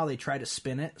somehow they try to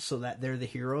spin it so that they're the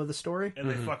hero of the story. And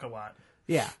they fuck a lot.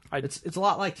 Yeah, it's a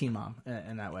lot like Teen Mom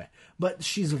in that way. But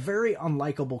she's a very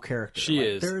unlikable character. She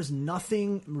is. There is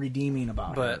nothing redeeming about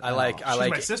her. But I at like all. She's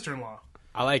my sister-in-law.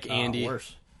 I like Andy.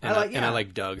 worse. And I like- and I yeah.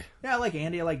 like Doug. Yeah, I like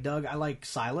Andy. I like Doug. I like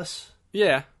Silas.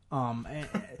 Yeah.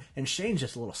 And Shane's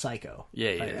just a little psycho.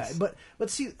 Yeah, he is. But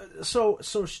see,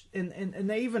 and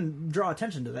they even draw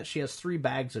attention to that. She has 3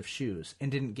 bags of shoes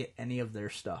and didn't get any of their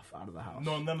stuff out of the house.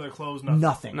 No, none of their clothes,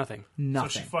 nothing. Nothing. Nothing.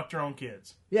 So she fucked her own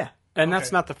kids. Yeah. And that's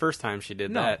Okay. not the first time she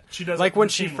did No, that. she does like it when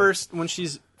she's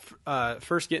routinely.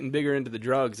 first getting bigger into the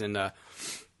drugs, and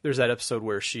there's that episode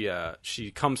where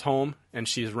she comes home and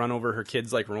she's run over her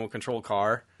kid's like remote control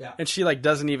car, Yeah. and she like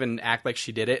doesn't even act like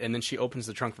she did it, and then she opens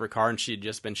the trunk of her car and she had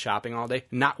just been shopping all day.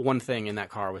 Not one thing in that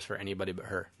car was for anybody but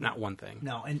her. Not one thing.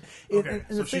 No, and Okay, and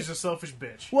so the she's thing- a selfish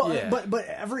bitch. well, Yeah. but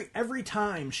every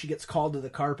time she gets called to the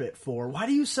carpet for, why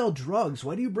do you sell drugs?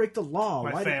 Why do you break the law?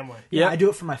 My Why family. Yeah, Yep. I do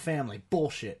it for my family.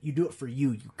 Bullshit. You do it for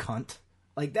you cunt.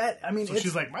 Like that. I mean, So it's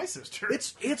she's like my sister.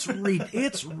 it's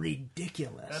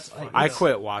ridiculous. That's Like, funny. I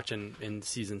quit watching in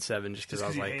season 7 just because Just I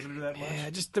 'cause was you like, hated her that much? yeah,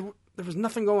 just there was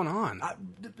nothing going on.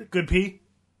 Good pee.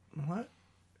 what?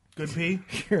 Good pee.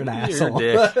 You're an You're asshole. a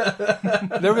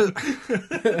dick. There was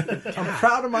I'm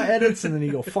proud of my edits, and then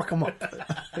you go fuck them up.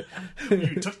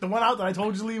 You took the one out that I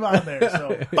told you to leave on there,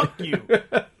 so fuck you.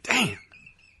 damn.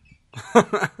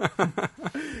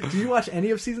 Did you watch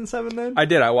any of season 7 then? I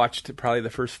did. I watched probably the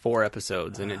first 4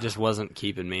 episodes, and it just wasn't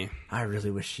keeping me. I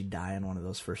really wish she'd die in one of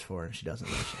those first 4, and she doesn't.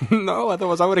 No,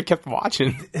 otherwise I would have kept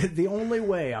watching. The only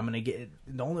way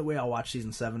I'll watch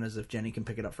season 7 is if Jenny can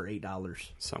pick it up for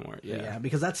 $8. Somewhere, Yeah, yeah.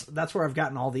 because that's where I've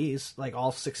gotten all these, like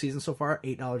all 6 seasons so far,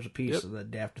 $8 a piece. Yep. So the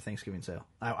day after Thanksgiving sale,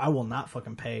 I will not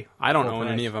fucking pay. I don't full own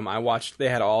any price. of them. I watched. They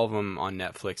had all of them on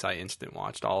Netflix. I instant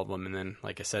watched all of them, and then,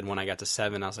 like I said, when I got to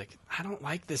 7, I was like, I don't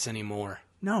like this anymore.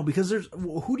 No, because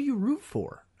who do you root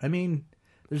for? I mean,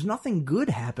 there's nothing good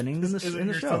happening in Is it the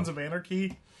your show. Sons of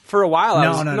Anarchy? For a while, I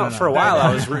No, was no. For a while,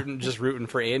 I was rooting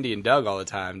for Andy and Doug all the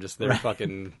time. Just their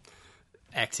fucking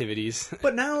activities.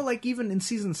 But now, like even in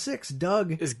season 6,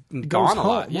 Doug Is goes gone a home.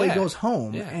 lot, Well, he yeah. goes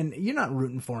home, Yeah. and you're not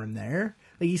rooting for him there.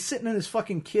 Like he's sitting in his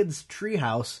fucking kid's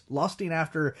treehouse, lusting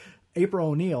after April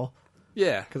O'Neil,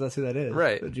 Yeah, because that's who that is,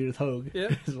 Right. Judith Hogue, Yeah.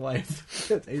 his wife.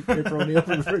 That's April O'Neil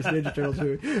from the first Ninja Turtles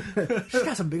movie. She's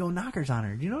got some big old knockers on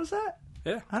her. Do you notice that?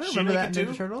 yeah. I don't She remember make that in it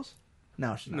Ninja too? Turtles.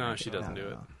 No, she's not. No, making she doesn't do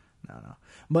it. No.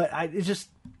 But it's just,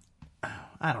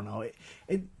 I don't know.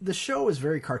 The show is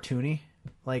very cartoony.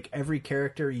 Like every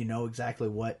character, you know exactly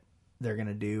what they're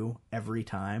gonna do every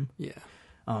time. Yeah.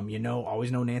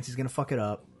 Always know Nancy's gonna fuck it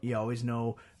up. You always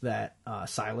know that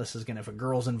Silas is gonna, if a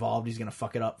girl's involved, he's gonna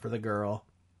fuck it up for the girl.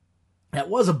 That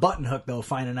was a button hook though,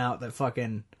 finding out that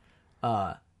fucking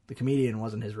the comedian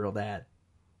wasn't his real dad.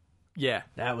 Yeah.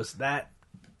 That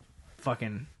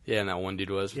fucking. Yeah, and that one dude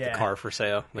was with Yeah. the car for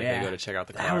sale. Like Yeah. they go to check out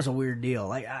the car. That was a weird deal.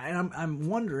 Like, I'm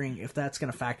wondering if that's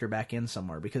going to factor back in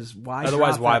somewhere, because why?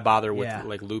 Otherwise, drop why that- bother with Yeah.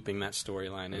 like looping that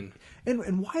storyline in?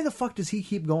 And why the fuck does he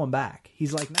keep going back?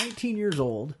 He's like 19 years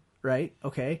old, right?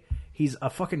 Okay, he's a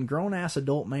fucking grown ass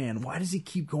adult man. Why does he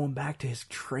keep going back to his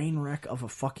train wreck of a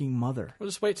fucking mother? Well,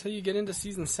 just wait till you get into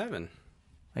season 7.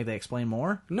 Like they explain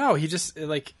more. No, he just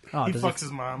like. Oh, He does fucks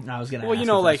his mom. I was gonna. Well, ask you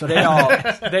know, if like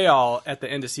that's what they all at the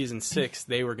end of season 6,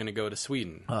 they were going to go to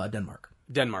Sweden,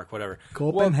 Denmark, whatever.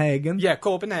 Copenhagen. Well, yeah,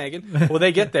 Copenhagen. Well,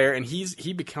 they get there and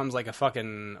he becomes like a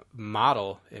fucking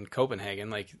model in Copenhagen,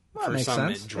 like Well, that for makes some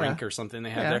sense. drink Yeah. or something they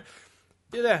have Yeah. there.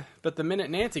 Yeah, but the minute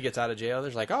Nancy gets out of jail,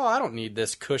 there's like, oh, I don't need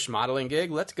this cush modeling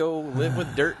gig. Let's go live with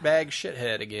dirtbag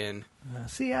shithead again.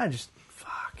 See, I just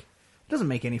fuck. It doesn't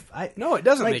make any. No, it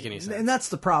doesn't make any sense. And that's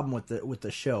the problem with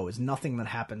the show is nothing that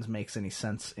happens makes any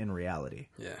sense in reality.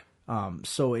 Yeah.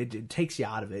 So it takes you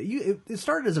out of it. It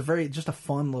started as just a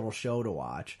fun little show to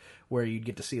watch where you'd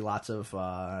get to see lots of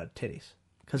titties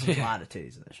because there's a lot of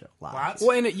titties in the show. Lots?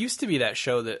 Well, and it used to be that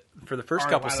show that for the first Or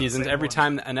a couple lot of the seasons, same every ones.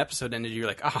 time an episode ended, you're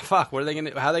like, oh fuck, what are they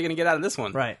gonna? How are they gonna get out of this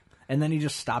one? Right, and then you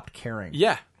just stopped caring.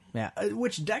 Yeah. Yeah,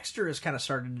 which Dexter has kind of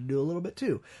started to do a little bit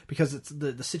too, because it's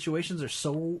the situations are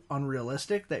so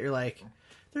unrealistic that you're like,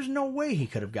 there's no way he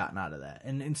could have gotten out of that.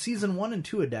 And in season 1 and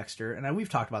 2 of Dexter, and we've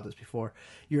talked about this before,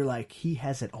 you're like, he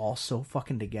has it all so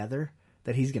fucking together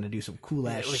that he's going to do some cool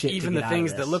ass Like, shit. even to the get out of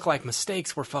things that this. look like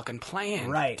mistakes were fucking planned.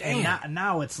 Right, Damn. and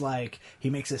now it's like he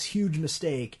makes this huge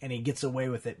mistake and he gets away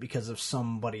with it because of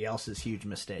somebody else's huge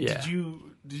mistake. Yeah. Did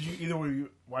you either of you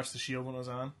watch The Shield when it was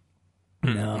on?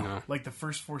 No. Like the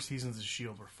first 4 seasons of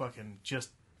Shield were fucking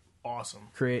just awesome.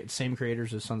 Same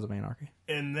creators as Sons of Anarchy.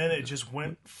 And then it just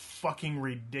went fucking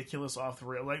ridiculous off the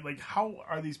rail. Like how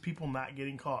are these people not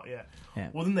getting caught yet? Yeah.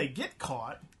 Well, then they get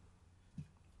caught.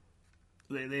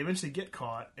 They eventually get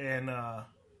caught, and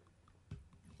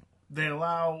they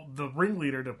allow the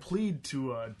ringleader to plead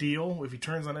to a deal if he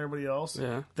turns on everybody else.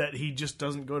 Yeah. That he just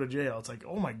doesn't go to jail. It's like,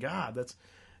 oh my god, that's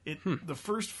it. The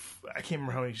first, I can't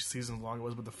remember how many seasons long it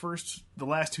was, but the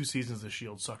last 2 seasons of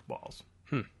Shield sucked balls.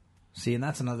 See, and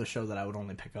that's another show that I would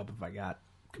only pick up if I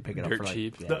could pick it Dirt up for like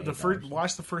cheap. yeah, The $8. first,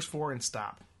 watch the first 4 and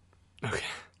stop. Okay.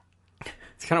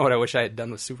 It's kind of what I wish I had done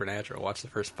with Supernatural. Watch the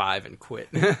first 5 and quit.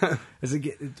 Is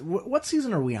what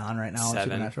season are we on right now? 7. On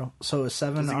Supernatural. So is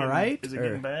 7 Is it all getting- right? Is it or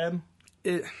getting bad?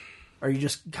 are you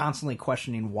just constantly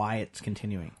questioning why it's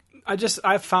continuing?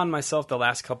 I've found myself the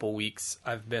last couple weeks,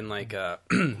 I've been like,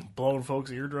 Blowing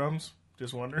folks' eardrums?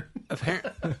 Just wondering.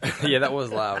 yeah, that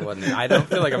was loud, wasn't it? I don't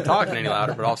feel like I'm talking any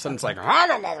louder, but all of a sudden it's like,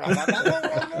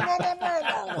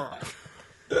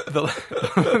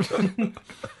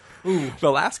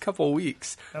 the last couple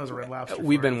weeks, That was a Red Lobster.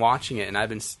 we've fart. been watching it, and I've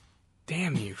been,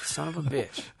 damn you, son of a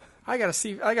bitch. I got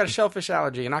a shellfish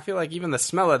allergy, and I feel like even the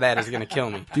smell of that is going to kill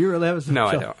me. Do you really have a No,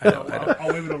 I don't.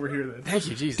 I'll wave it over here then. Thank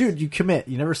you, Jesus. Dude, you commit.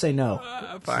 You never say no.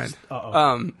 Fine.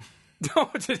 Uh-oh.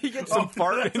 Oh, did he get some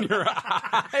fart in your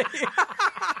eye?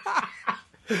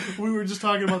 We were just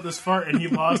talking about this fart, and he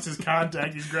lost his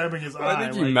contact. He's grabbing his eye. I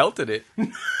think you like, melted it.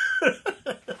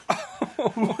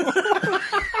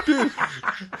 Dude,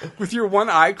 with your one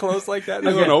eye closed like that and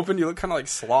the other one open, you look kind of like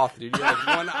Sloth, dude. You have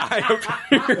one eye up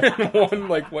here and one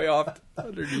like way off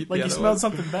underneath. like the you other smelled one.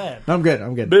 something bad. No, I'm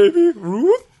good. Baby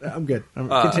Ruth. I'm good.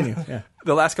 Continue. Yeah.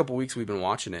 The last couple weeks we've been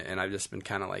watching it, and I've just been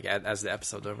kind of like, as the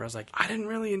episode's over, I was like, I didn't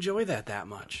really enjoy that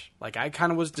much. Like, I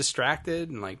kind of was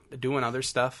distracted and like doing other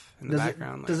stuff in the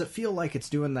background. Does it feel like it's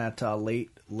doing that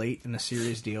late in a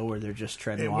series deal where they're just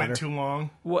treading It water? went too long.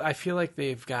 Well, I feel like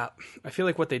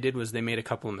what they did was they made a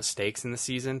couple of mistakes in the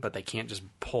season, but they can't just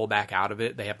pull back out of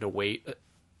it. They have to wait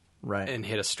Right. and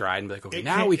hit a stride and be like, okay, It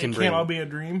now can't- we can it bring can't all be a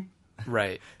dream.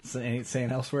 right. Ain't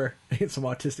saying elsewhere. Ain't some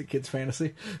autistic kid's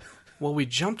fantasy. Well, we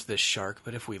jumped this shark,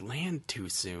 but if we land too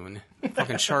soon, the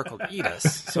fucking shark will eat us.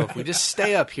 So if we just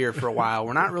stay up here for a while,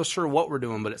 we're not real sure what we're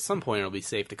doing, but at some point it'll be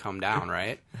safe to come down,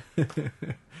 right?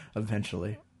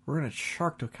 Eventually, we're in a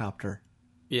sharktocopter.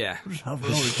 Yeah. Hover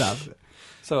over top of it.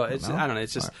 So it's I don't know.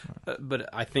 It's just, but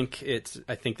I think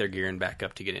they're gearing back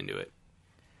up to get into it.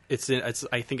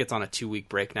 I think it's on a 2-week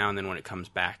break now, and then when it comes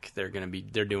back, they're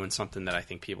doing something that I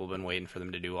think people have been waiting for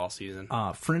them to do all season.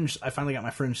 Fringe. I finally got my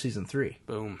Fringe season 3.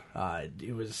 Boom.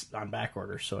 It was on back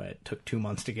order, so it took 2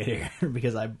 months to get here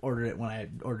because I ordered it when I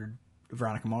ordered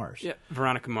Veronica Mars. Yeah,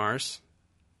 Veronica Mars.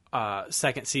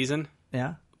 Second season,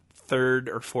 Yeah. 3rd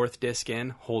or 4th disc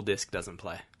in, whole disc doesn't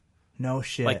play. No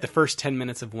shit. Like the first 10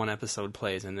 minutes of one episode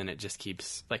plays, and then it just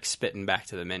keeps like spitting back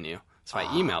to the menu. So I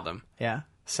emailed them, Yeah.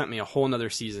 sent me a whole nother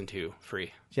season 2 free.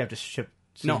 Do you have to ship?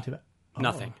 No, season 2 back?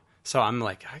 nothing. So I'm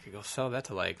like, I could go sell that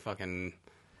to like fucking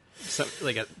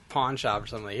like a pawn shop or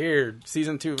something. Like, here,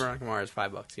 season 2 Veronica Mars,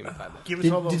 $5. Give me $5. Give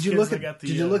us all those Did you kids look that at? got the,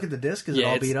 Did you look at the disc? Is it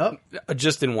all it's beat up?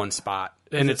 just in one spot,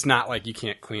 and it's not like you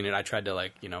can't clean it. I tried to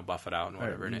like buff it out and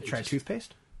whatever. And You it try just,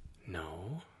 toothpaste?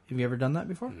 no, Have you ever done that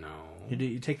before? no.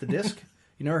 You take the disc,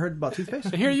 You never heard about toothpaste?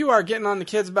 And here you are getting on the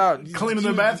kids about Cleaning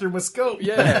the bathroom with scope.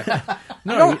 Yeah.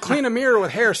 No, don't clean a mirror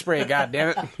with hairspray,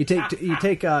 goddammit. You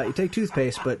take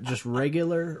toothpaste, but just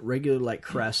regular like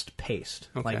Crest paste,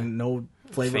 like no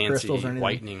flavor crystals or anything.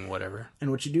 Whitening, whatever. And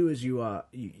what you do is you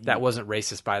that wasn't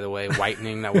racist, by the way.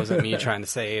 Whitening. That wasn't me trying to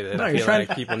say that. No, I you're feel trying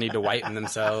like people need to whiten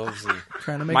themselves. And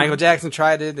trying to make Michael Jackson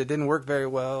tried it. It didn't work very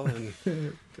well.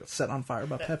 And set on fire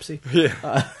by Pepsi.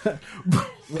 yeah.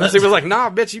 He was like, "Nah,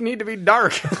 bitch, you need to be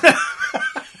dark."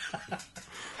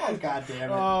 Oh God damn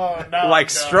it! Oh, no, Like no.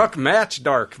 struck match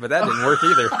dark, but that didn't work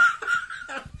either.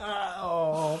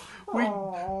 Oh,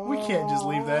 we can't just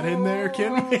leave that in there,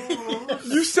 can we?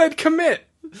 You said commit.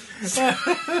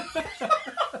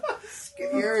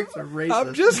 Eric's a racist.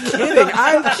 I'm just kidding.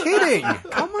 I'm kidding.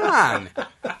 Come on.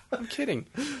 I'm kidding.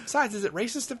 Besides, is it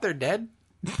racist if they're dead?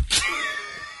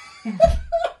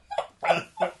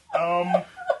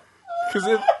 Because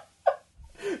if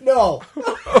No.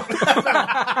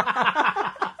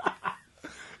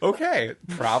 okay,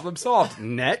 problem solved.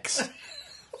 Next,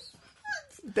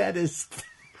 That is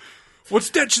what's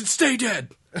dead should stay dead.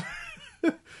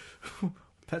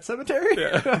 Pet Cemetery?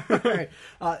 Yeah. All right.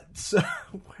 So,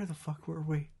 where the fuck were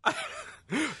we?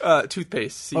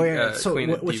 Toothpaste. See, Oh, yeah. So, clean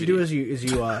what you do is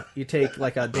you take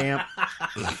like a damp...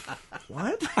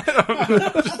 What?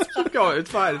 keep going.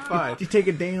 It's fine. It's fine. You take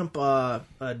a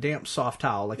damp soft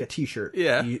towel, like a t-shirt.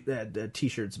 Yeah. A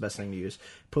t-shirt's the best thing to use.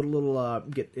 Put a little,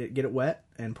 get it wet,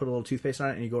 and put a little toothpaste on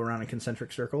it, and you go around in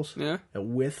concentric circles. Yeah.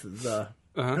 With the...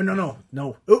 Uh-huh.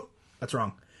 No. Oh, that's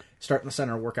wrong. Start in the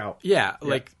center, work out. Yeah,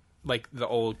 like the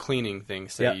old cleaning thing.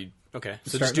 Say Yeah. you okay.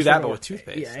 So Start just in do the that, center, but with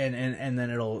toothpaste. Yeah, and then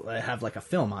it'll have like a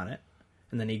film on it,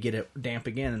 and then you get it damp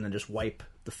again, and then just wipe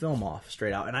the film off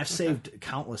straight out. And I've saved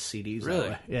countless CDs. Really? That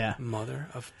way. Yeah. Mother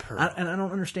of pearl. And I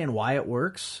don't understand why it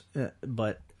works,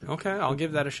 but Okay, I'll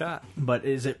give that a shot.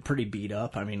 is it pretty beat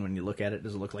up? I mean, when you look at it,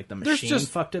 does it look like the There's machine just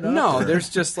fucked it up? No, or- there's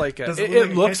just like Does it, it look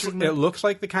like a looks ketchup it looks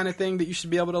like the kind of thing that you should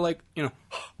be able to like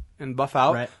and buff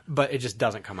out, Right. but it just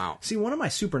doesn't come out. See, one of my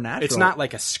supernatural. It's not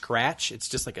like a scratch. It's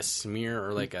just like a smear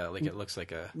or like it looks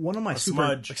like a one of my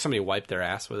smudge. like somebody wiped their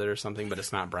ass with it or something, but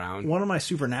it's not brown. One of my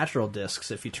supernatural discs.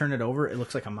 If you turn it over, it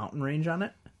looks like a mountain range on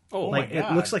it. Oh, like my it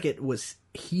God. looks like it was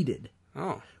heated.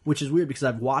 Oh, Which is weird because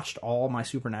I've watched all my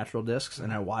supernatural discs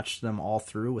and I watched them all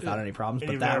through without any problems. And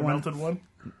But you've that never one, melted one?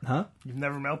 huh? You've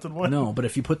never melted one? No, but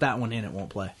if you put that one in, it won't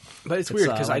play. but it's weird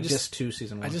because like I just disc 2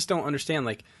 season 1. I just don't understand.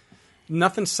 Like,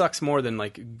 nothing sucks more than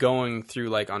like going through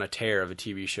like on a tear of a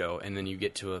TV show and then you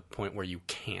get to a point where you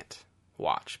can't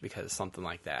watch because something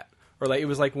like that. Or like it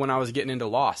was like when I was getting into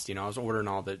Lost, I was ordering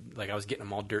all the I was getting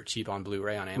them all dirt cheap on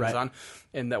Blu-ray on Amazon,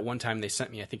 and that one time they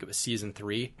sent me, I think it was season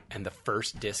 3, and the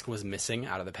first disc was missing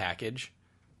out of the package,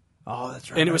 Oh, that's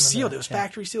right. and it I was remember sealed. that. It was Yeah.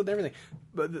 factory sealed, and everything.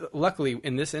 But luckily,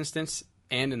 in this instance,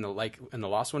 and in the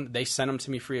Lost one, they sent them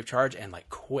to me free of charge and like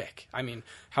quick. I mean,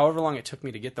 however long it took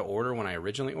me to get the order when I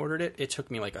originally ordered it, it took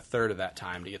me like a third of that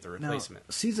time to get the Now,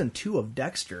 replacement. season 2 of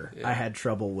Dexter, I had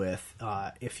trouble with.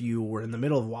 If you were in the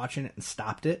middle of watching it and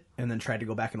stopped it, and then tried to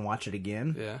go back and watch it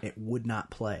again, Yeah. it would not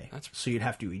play. That's- So you'd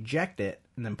have to eject it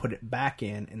and then put it back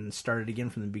in and then start it again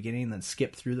from the beginning, and then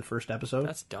skip through the first episode.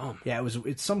 That's dumb. Yeah,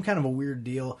 it's some kind of a weird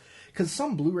deal because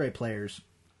some Blu-ray players.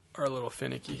 Are a little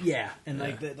finicky. Yeah, and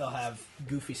like they'll have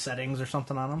goofy settings or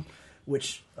something on them,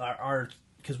 which are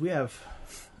because we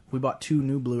bought 2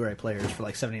 new Blu-ray players for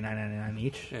like $79.99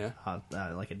 each. Yeah.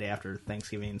 Like a day after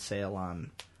Thanksgiving sale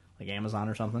on like Amazon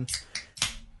or something.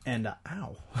 And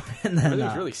ow, and then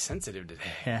Really, really sensitive today.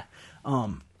 yeah,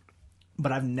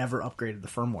 but I've never upgraded the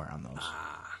firmware on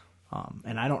those.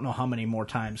 And I don't know how many more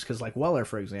times because like Weller,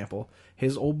 for example,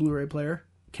 his old Blu-ray player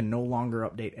can no longer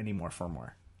update any more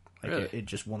firmware. Like Really? it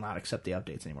just will not accept the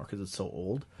updates anymore because it's so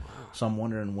old. So I'm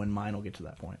wondering when mine will get to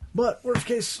that point. But worst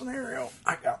case scenario,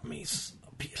 I got me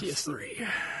a PS3.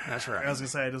 That's I right. was going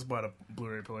to say, I just bought a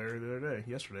Blu-ray player the other day.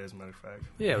 Yesterday, as a matter of fact.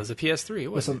 Yeah, it was a PS3. It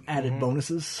With was some added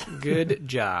bonuses. good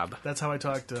job. That's how I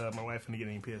talked my wife into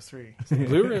getting a PS3.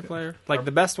 Blu-ray player, like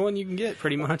the best one you can get,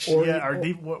 pretty much. We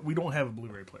don't have a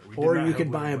Blu-ray player. We do Or not you have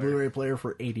could buy a player. Bluray player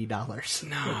for $80.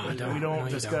 No, We don't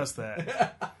discuss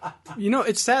that.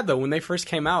 It's sad though. When they first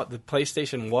came out, the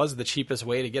PlayStation was the cheapest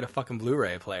way to get a fucking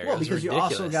Blu-ray player. Well, It was because you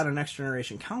ridiculous. also got a next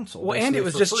generation console. Well, and basically it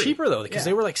was for just free. cheaper though because Yeah.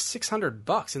 they were like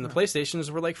 $600, and the PlayStations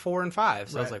were like $4 and $5. So I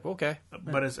was Right. like, okay,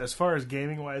 But as far as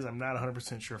gaming-wise, I'm not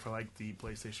 100% sure if I like the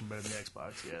PlayStation better than the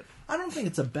Xbox yet. I don't think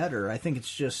it's a better. I think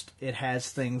it's just it has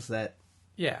things that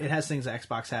yeah, it has things that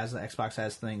Xbox has. The Xbox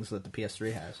has things that the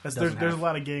PS3 has. There's Doesn't a have.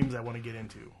 lot of games I want to get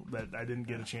into that I didn't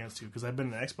get a chance to because I've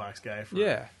been an Xbox guy for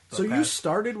yeah. So you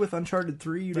started with Uncharted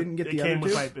 3. You didn't get it the came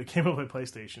other with two. it came with my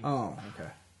PlayStation. Oh, okay.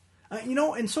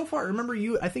 And so far, remember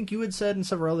I think you had said, and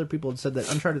several other people had said that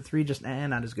Uncharted 3 just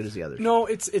not as good as the others. No,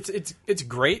 it's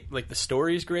great. Like the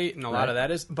story's great, and a lot of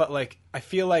that is. But like, I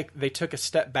feel like they took a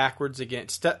step backwards again.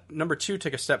 Number 2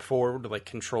 took a step forward with like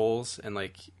controls and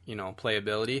like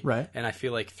playability. Right. And I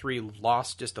feel like 3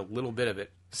 lost just a little bit of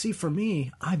it. See, for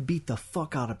me, I beat the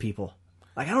fuck out of people.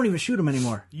 Like, I don't even shoot them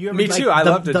anymore. Me too. I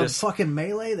love to the just fucking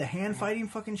melee, the hand fighting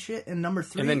fucking shit. And number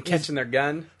 3, and then catching their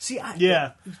gun, See,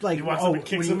 Like, he walks up and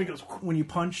kicks them, he goes, when you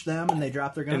punch them and they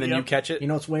drop their gun, and then you catch it,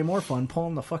 it's way more fun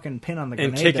pulling the fucking pin on the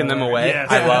and grenade kicking them there. away.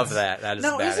 Yes. I love that. That is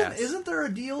Now, badass. isn't there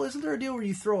a deal? Isn't there a deal where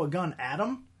you throw a gun at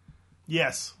them?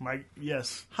 yes,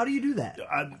 yes. How do you do that?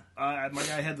 My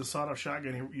guy had the sawed-off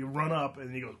shotgun. You run up,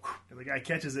 and he goes, and the guy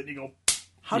catches it, and you go,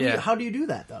 How do you do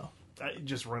that though?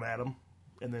 just run at him.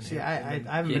 And then See, hit, I and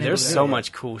then- haven't Yeah, been there's able to so do it.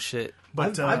 much cool shit.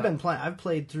 But I've been playing. I've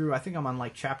played through. I think I'm on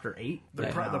like chapter 8. the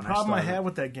right now, and problem I still- have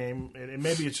with that game, and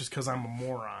maybe it's just because I'm a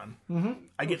moron.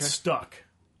 I get stuck,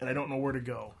 and I don't know where to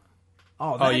go.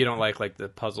 Oh, you don't like the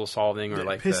puzzle solving or It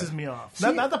like pisses the... me off.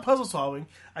 Not the puzzle solving.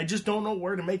 I just don't know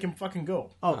where to make him fucking go.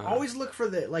 Always look for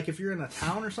the if you're in a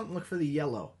town or something. Look for the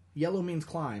yellow. Yellow means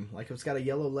climb. Like if it's got a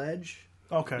yellow ledge.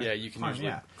 Okay. Yeah, you can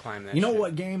usually climb that. You know shit.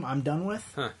 what game I'm done with?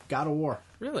 God of War.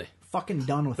 Really? Fucking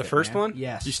done with The it. first man. one?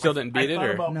 Yes. You still didn't I beat it, thought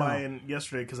or about No. buying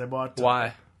yesterday because I bought.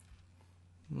 why?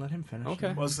 Let him finish. Okay.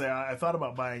 I thought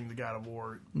about buying the God of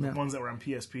War, the ones that were on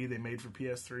PSP. They made for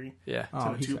PS3 Yeah, to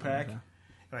Oh, the he's 2-pack, got it,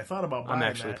 and I thought about buying I'm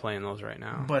actually that, playing those right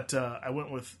now. but I went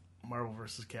with Marvel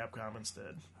vs. Capcom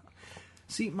instead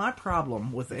See, my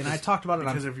problem with and I talked about it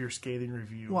because on. of your scathing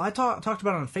review. Well, I talked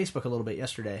about it on Facebook a little bit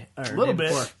yesterday. Or A little day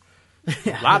bit.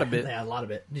 before. A lot of it. Yeah, a lot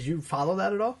of it. Did you follow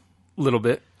that at all? Little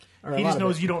bit. Or a He lot just of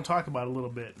knows it? you don't talk about it a little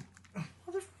bit.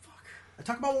 I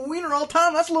talk about wiener all the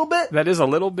time. That's a little bit. That is a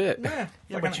little bit. Yeah,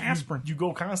 like but an aspirin. you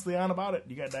go constantly on about it.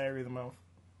 You got diarrhea in the mouth.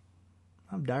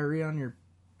 I have diarrhea on your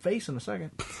face in a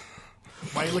second.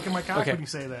 Why are you licking my cock Okay. when you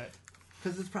say that?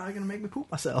 Because it's probably going to make me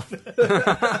poop myself.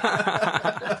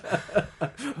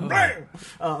 Bang!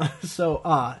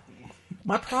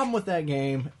 My problem with that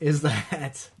game is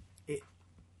that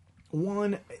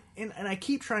and I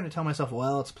keep trying to tell myself,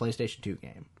 well, it's a PlayStation 2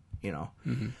 game,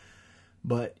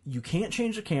 but you can't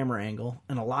change the camera angle,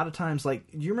 and a lot of times, like,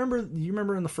 you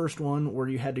remember in the first one where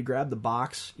you had to grab the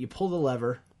box, you pull the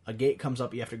lever, a gate comes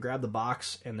up, you have to grab the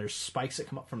box, and there's spikes that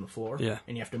come up from the floor, Yeah.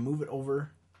 and you have to move it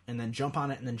over, and then jump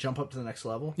on it, and then jump up to the next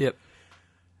level. Yep.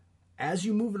 As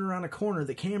you move it around a corner,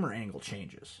 the camera angle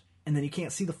changes. And then you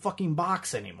can't see the fucking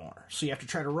box anymore. So you have to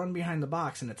try to run behind the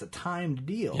box, and it's a timed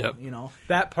deal, Yep.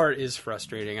 That part is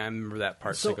frustrating. I remember that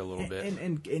part took a little bit.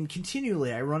 And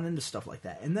continually I run into stuff like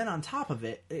that. And then on top of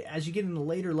it, as you get into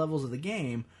later levels of the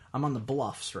game, I'm on the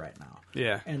bluffs right now.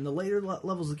 Yeah. And the later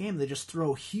levels of the game, they just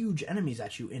throw huge enemies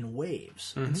at you in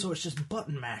waves. Mm-hmm. And so it's just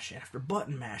button mash after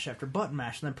button mash after button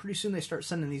mash. And then pretty soon they start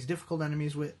sending these difficult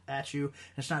enemies at you. And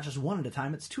it's not just one at a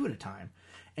time, it's two at a time.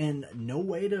 And no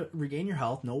way to regain your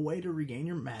health, no way to regain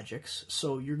your magics.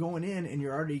 So you're going in and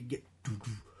you're already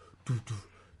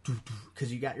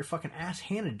because you got your fucking ass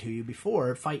handed to you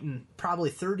before fighting probably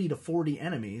 30 to 40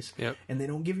 enemies. Yep. And they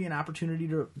don't give you an opportunity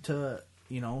to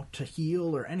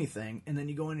heal or anything. And then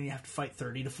you go in and you have to fight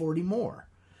 30 to 40 more.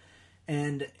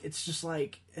 And it's just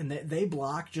like, and they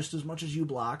block just as much as you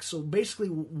block. So basically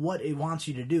what it wants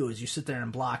you to do is you sit there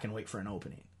and block and wait for an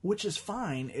opening, which is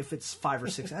fine if it's 5 or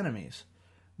 6 enemies.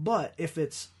 But if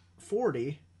it's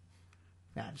 40,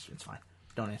 it's fine.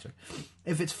 Don't answer.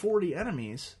 If it's 40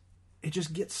 enemies, it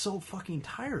just gets so fucking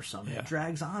tiresome. Yeah. It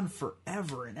drags on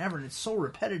forever and ever, and it's so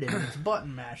repetitive, and it's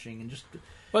button mashing, and just...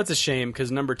 Well, it's a shame,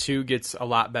 because number 2 gets a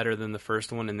lot better than the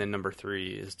first one, and then number 3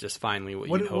 is just finally what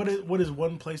you'd hope. What is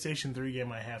one PlayStation 3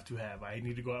 game I have to have? I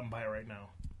need to go out and buy it right now.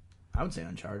 I would say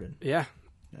Uncharted. Yeah.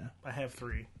 I have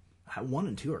 3. 1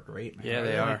 and 2 are great, man. Yeah,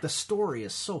 they are. The story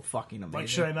is so fucking amazing. Like,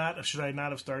 should I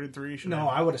not have started 3? No,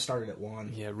 I would have started at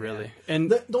 1. Yeah, really. And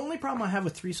The only problem I have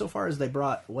with 3 so far is they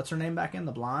brought, what's her name back in,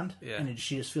 the blonde? Yeah. And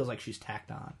she just feels like she's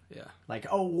tacked on. yeah. Like,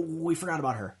 oh, we forgot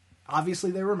about her.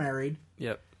 Obviously they were married,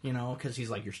 Yep. because he's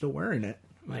like, you're still wearing it.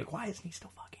 I'm like, why isn't he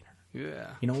still fucking her? Yeah.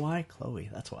 You know why? Chloe,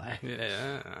 that's why.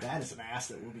 Yeah. That is an ass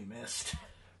that will be missed.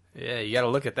 Yeah, you got to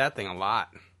look at that thing a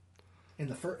lot. In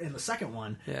the second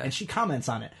one, Yeah. and she comments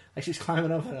on it. Like, she's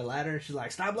climbing up on a ladder, and she's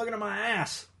like, stop looking at my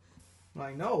ass. I'm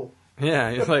like, no. Yeah,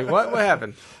 it's like, what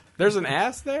happened? There's an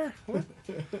ass there? What?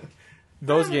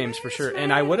 Those games for sure.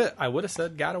 And I would have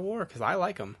said God of War, because I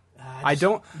like them. I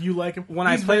don't... You like him? When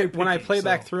I play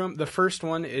back through them, the first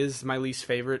one is my least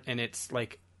favorite, and it's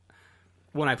like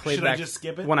when I played Should I back, just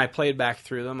skip it? when I played back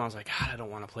through them, I was like, God, I don't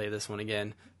want to play this one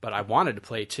again. But I wanted to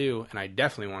play 2, and I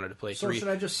definitely wanted to play So 3. should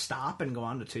I just stop and go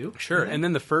on to 2? Sure. And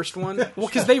then the first one, well,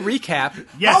 because they recap.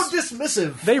 Yes. How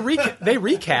dismissive! They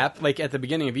recap like at the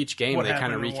beginning of each game. What They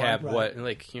kind of happened in recap one, what,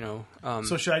 like, you know.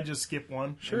 So should I just skip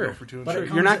 1? Sure. And go for 2 and But 3?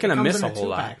 it You're not comes- gonna it comes miss in a whole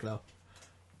lot. two-pack, though.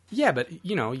 Yeah, but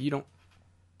you know, you don't.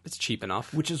 It's cheap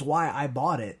enough. Which is why I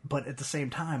bought it, but at the same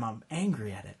time, I'm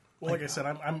angry at it. Well, like I said,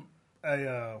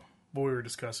 what we were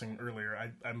discussing earlier,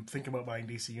 I'm thinking about buying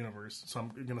DC Universe, so I'm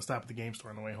going to stop at the game store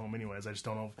on the way home anyways. I just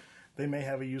don't know if they may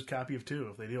have a used copy of 2.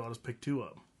 If they do, I'll just pick 2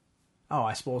 up. Oh,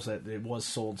 I suppose that it was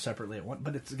sold separately at one,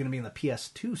 but it's going to be in the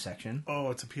PS2 section. Oh,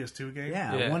 it's a PS2 game?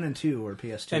 Yeah, Yeah. 1 and 2 are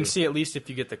PS2. And see, at least if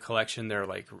you get the collection, they're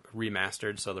like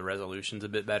remastered, so the resolution's a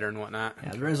bit better and whatnot. yeah,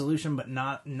 the resolution, but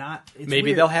not. It's Maybe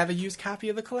weird. they'll have a used copy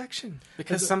of the collection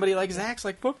because somebody like Zach's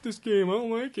like, "Fuck this game, I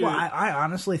don't like it." Well, I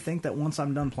honestly think that once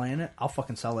I'm done playing it, I'll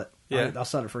fucking sell it. Yeah. I'll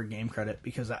sell it for a game credit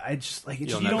because I just like it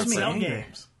You'll just You never don't makes me sell angry.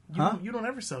 games. Huh? You don't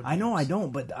ever sell games. I know I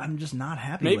don't, but I'm just not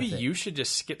happy. Maybe with it. you should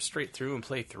just skip straight through and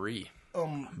play 3.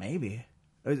 Maybe,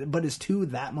 but is 2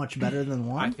 that much better than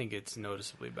 1? I think it's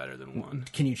noticeably better than 1.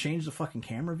 Can you change the fucking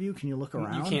camera view? Can you look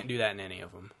around? You can't do that in any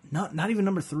of them. Not even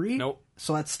number 3. Nope.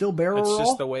 So that's still barrel It's roll.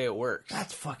 just the way it works.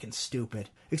 That's fucking stupid.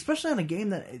 Especially on a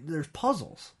game that there's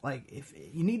puzzles. Like if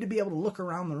you need to be able to look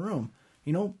around the room.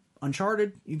 You know,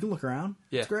 Uncharted, you can look around.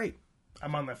 Yeah. It's great.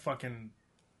 I'm on that fucking...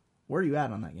 Where are you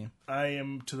at on that game? I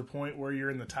am to the point where you're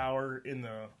in the tower, in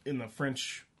the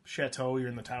French chateau, you're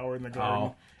in the tower in the garden,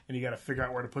 Oh. and you got to figure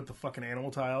out where to put the fucking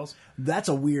animal tiles. That's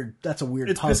a weird It's puzzle.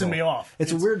 pissing me off.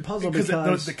 It's a weird puzzle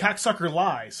because the cocksucker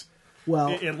lies. well,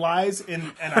 It lies,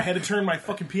 and I had to turn my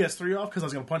fucking PS3 off because I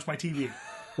was going to punch my TV.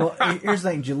 well, here's the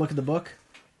thing. Did you look at the book?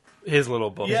 His little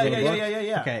book. Yeah, Little yeah, book? yeah, yeah,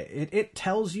 yeah. Okay, it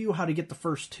tells you how to get the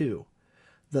first 2.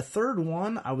 The third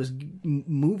one, I was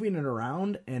moving it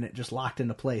around and it just locked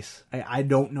into place. I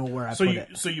don't know where I So put you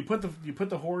it. so you put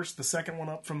the horse, the second one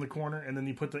up from the corner, and then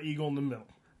you put the eagle in the middle.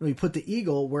 We put the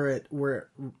eagle where it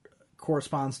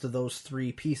corresponds to those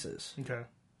 3 pieces. Okay.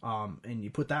 And you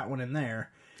put that one in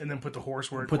there. And then put the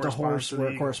horse where it Put the corresponds horse to where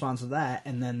the it eagle. corresponds to that,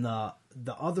 and then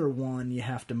the other one you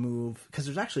have to move because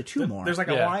there's actually 2 more. There's like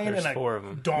a Yeah, lion there's and 4 a of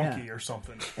 'em. donkey Yeah. or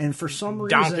something. and for some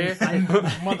reason, Donkey.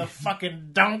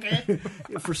 Motherfucking donkey.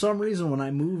 for some reason, when I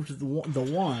moved the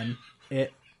one,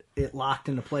 it locked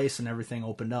into place and everything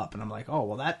opened up, and I'm like, oh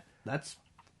well, that's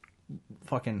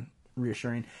fucking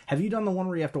reassuring. Have you done the one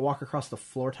where you have to walk across the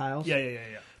floor tiles? Yeah.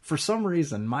 For some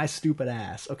reason, my stupid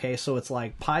ass. Okay, so it's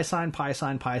like pi sign,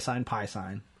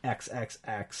 x, x,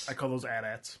 x. I call those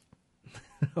AT-ATs.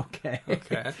 Okay.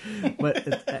 Okay. But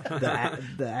it's,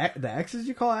 the X's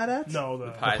you call AT-ATs? No,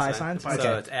 the pi signs? So Okay.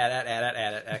 it's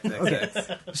add,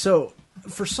 XXX. So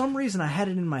for some reason, I had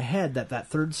it in my head that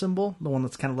third symbol, the one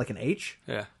that's kind of like an H,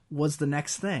 Yeah. was the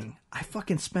next thing. I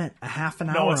fucking spent a half an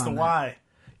hour. No, it's the on that. Y.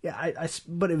 Yeah,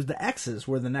 but it was the X's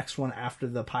were the next one after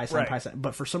the pi sign, Right.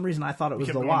 But for some reason, I thought it was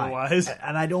kept the going Y, to Ys.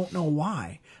 and I don't know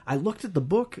why. I looked at the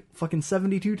book fucking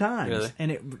 72 times, Really?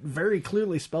 and it very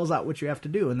clearly spells out what you have to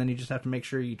do, and then you just have to make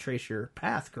sure you trace your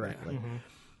path correctly.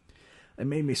 It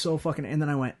made me so fucking. And then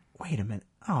I went, wait a minute.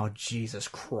 Oh, Jesus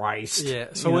Christ. Yeah.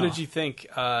 So what did you think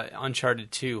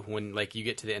Uncharted 2 when like you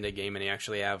get to the end of the game and you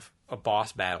actually have a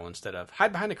boss battle instead of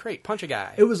hide behind a crate, punch a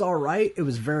guy? It was all right. It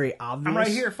was very obvious. I'm right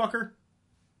here, fucker.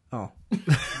 Oh.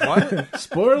 What?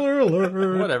 Spoiler alert.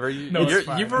 Whatever. No, it's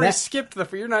fine. You've already That- skipped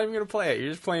You're not even going to play it.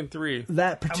 You're just playing 3. That I'm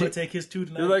going particular. to take his 2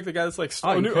 tonight. You're like the guy that's like,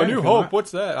 Oh, a you new, can a new if you Hope. want.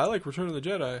 What's that? I like Return of the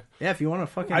Jedi. Yeah, if you want to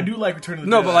fucking. I do like Return of the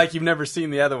No, Jedi. but like you've never seen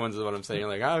the other ones is what I'm saying. You're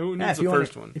like, who Yeah, needs if the you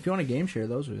first want, one? If you want to game share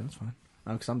those, that's fine.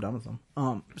 Because I'm done with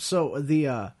them. So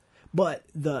but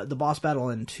the boss battle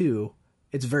in 2,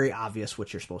 it's very obvious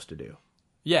what you're supposed to do.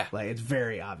 Yeah. Like it's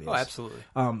very obvious. Oh, absolutely.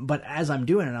 But as I'm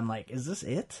doing it, I'm like, is this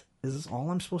it? Is this all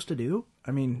I'm supposed to do?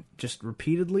 I mean, just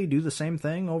repeatedly do the same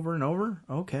thing over and over?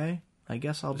 Okay. I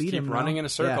guess I'll beat Keep him. running now. in a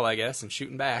circle, Yeah. I guess, and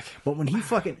shooting back. But when he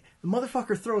the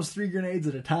motherfucker throws 3 grenades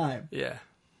at a time. Yeah.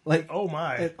 Like, Oh,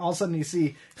 my. and all of a sudden you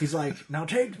see, he's like, now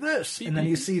take this. And then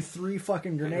you see 3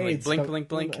 fucking grenades. blink, come- blink,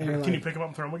 blink. and you're Can you like, pick him up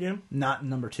and throw him again? not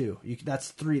number 2. That's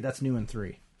 3. That's new in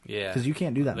 3. Yeah. 'Cause you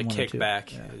can't do that The in 1 and 2.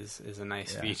 kickback is a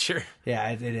nice feature. Yeah,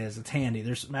 it is. It's handy.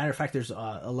 Matter of fact, there's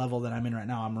a level that I'm in right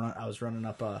now. I was running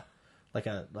up like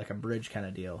a bridge kind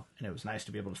of deal, and it was nice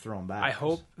to be able to throw them back. I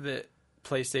hope that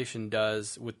PlayStation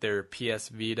does with their PS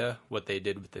Vita what they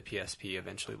did with the PSP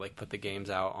eventually, like put the games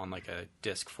out on like a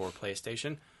disc for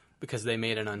PlayStation. because they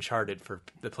made an Uncharted for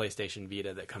the PlayStation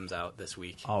Vita that comes out this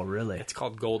week. Oh, really? It's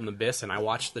called Golden Abyss, and I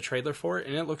watched the trailer for it,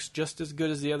 and it looks just as good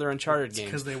as the other Uncharted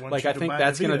games. 'cause they want like you I to think buy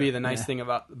that's the going to Vita. be the nice thing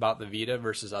about the Vita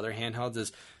versus other handhelds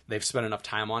is they've spent enough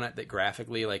time on it that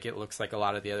graphically, like it looks like a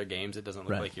lot of the other games. It doesn't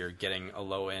look Right. like you're getting a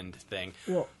low end thing.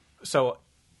 Well, So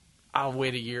I'll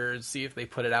wait a year and see if they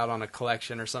put it out on a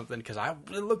collection or something because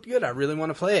it looked good. I really want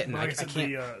to play it, and Like I I said,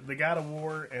 can't. the God of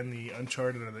War and the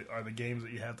Uncharted are the games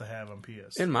that you have to have on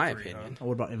PS. In my opinion,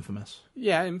 what about Infamous?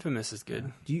 yeah, Infamous is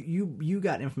good. You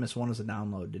got Infamous 1 as a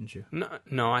download, didn't you?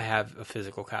 No, I have a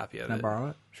physical copy of Can I it. borrow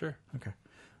it? Sure. Okay.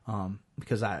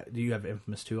 Because do you have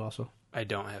Infamous 2 also? I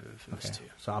don't have Infamous Okay. 2.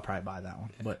 So I'll probably buy that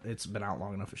one. But it's been out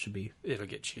long enough; it should be. It'll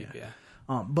get cheap, yeah.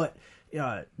 But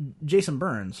Jason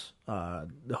Burns, the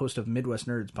host of Midwest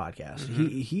Nerds podcast,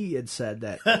 he had said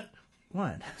that.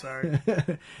 What? Sorry.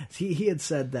 he had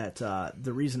said that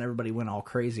the reason everybody went all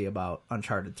crazy about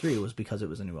Uncharted 3 was because it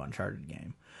was a new Uncharted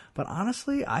game. But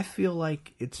honestly, I feel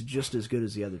like it's just as good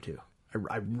as the other two.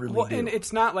 I really do. And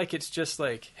it's not like it's just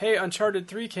like, hey, Uncharted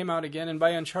 3 came out again, and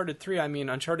by Uncharted 3, I mean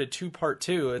Uncharted 2 Part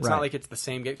 2. It's Right. not like it's the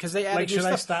same game because they added Like, new should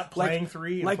I stuff. stop playing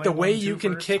 3 and like play the way 1 and 2 you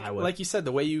can first? kick, I would. like you said,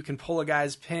 the way you can pull a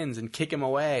guy's pins and kick him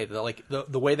away,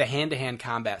 the way the hand-to-hand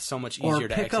combat's so much easier or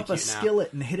to pick up a execute now.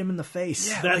 skillet and hit him in the face.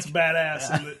 Yeah. That's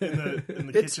badass in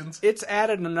the kitchens. It's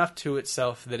added enough to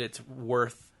itself that it's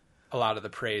worth a lot of the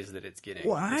praise that it's getting.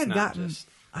 Well, I It's had not gotten just-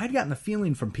 the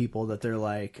feeling from people that they're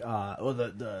like,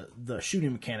 the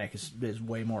shooting mechanic is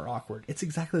way more awkward. It's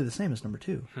exactly the same as number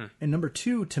 2. And number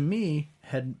 2 to me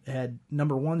had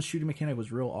number 1's shooting mechanic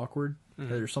was real awkward.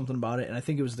 There's something about it, and I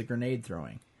think it was the grenade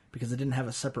throwing because it didn't have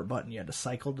a separate button. You had to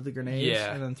cycle to the grenades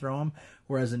Yeah. and then throw them.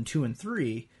 Whereas in 2 and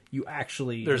 3, you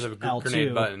actually There's just a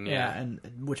grenade button, yeah. and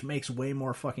which makes way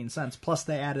more fucking sense. Plus,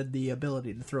 they added the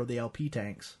ability to throw the LP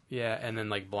tanks. Yeah, and then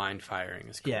like blind firing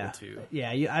is cool too. Yeah,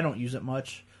 I don't use it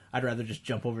much. I'd rather just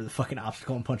jump over the fucking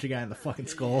obstacle and punch a guy in the fucking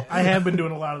skull. I have been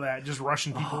doing a lot of that, just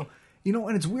rushing people. You know,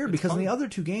 and it's weird because in the other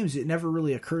two games, it never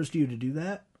really occurs to you to do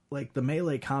that. Like, the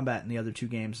melee combat in the other two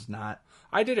games is not...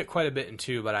 I did it quite a bit in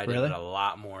 2, but I did Really? it a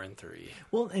lot more in 3.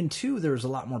 Well, in 2, there was a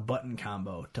lot more button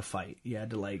combo to fight. You had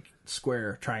to, like,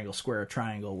 square,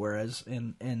 triangle, whereas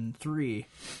in 3,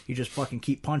 you just fucking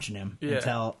keep punching him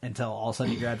until all of a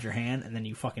sudden he grabs your hand, and then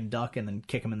you fucking duck and then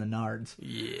kick him in the nards.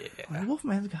 Yeah. Like,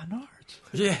 Wolfman's got nards.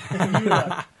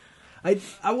 Yeah.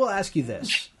 I will ask you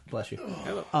this. Bless you.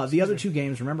 The other two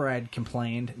games, remember I had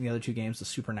complained in the other two games, the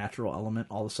supernatural element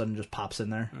all of a sudden just pops in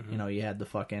there. You know, you had the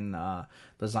fucking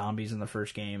the zombies in the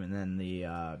first game, and then the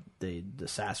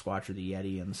Sasquatch or the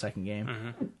Yeti in the second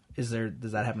game. Does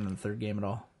that happen in the third game at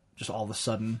all? Just all of a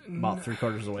sudden, about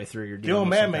 3/4 of the way through, you're The dealing old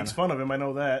with man some makes kinda- fun of him. I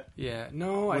know that. Yeah.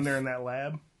 No, When they're in that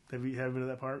lab. Have you been to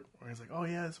that part? Where he's like, oh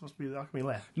yeah, it's supposed to be the alchemy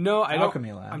lab. No, I don't.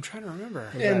 Alchemy lab. I'm trying to remember.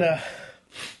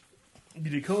 And you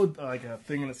decode like a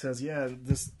thing and it says, yeah,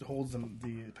 this holds the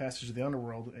passage of the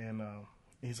underworld. And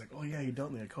he's like, oh yeah, you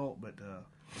don't in the occult, but...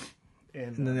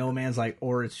 And then the old man's like,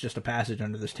 or it's just a passage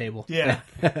under this table. yeah.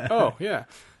 Oh, yeah.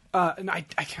 And I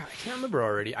can't remember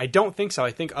already. I don't think so.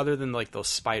 I think other than like those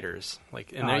spiders,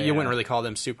 like, and Oh, you yeah. wouldn't really call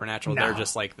them supernatural. No. They're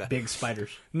just like the Big spiders.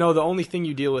 No, the only thing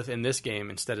you deal with in this game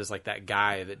instead is like that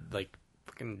guy that like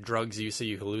fucking drugs you so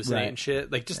you hallucinate Right. and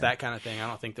shit. Like just that kind of thing. I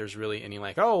don't think there's really any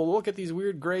like, oh, look at these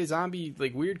weird gray zombie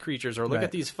like weird creatures, or look Right.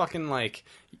 at these fucking like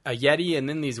a yeti and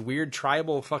then these weird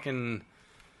tribal fucking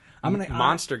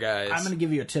monster guys. I'm gonna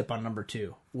give you a tip on number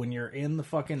 2. When you're in the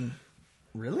fucking...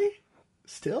 Really?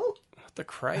 Still? What the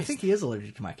Christ? I think he is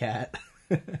allergic to my cat.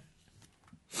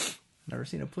 Never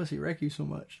seen a pussy wreck you so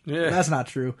much. Yeah. That's not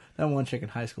true. That one chick in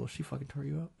high school, she fucking tore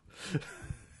you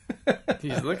up.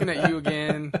 He's looking at you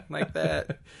again like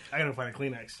that. I gotta find a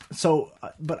Kleenex. So,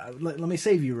 let me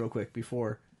save you real quick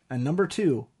before. And number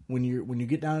 2, when you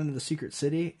get down into the secret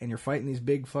city and you're fighting these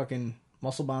big fucking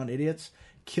muscle-bound idiots,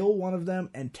 kill one of them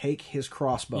and take his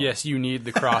crossbow. Yes, you need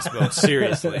the crossbow.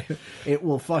 Seriously. It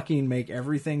will fucking make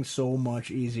everything so much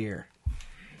easier.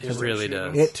 It really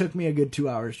does. It took me a good 2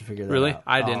 hours to figure that Really? out.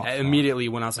 I didn't. Oh, Immediately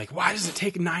when I was like, why does it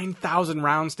take 9,000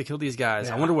 rounds to kill these guys?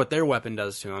 I Yeah. wonder what their weapon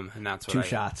does to them. And that's what 2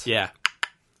 shots. Yeah.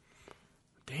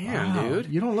 Damn, wow, dude.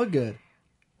 You don't look good.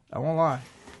 I won't lie.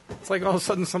 It's like all of a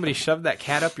sudden somebody shoved that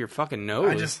cat up your fucking nose.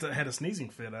 I just had a sneezing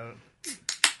fit.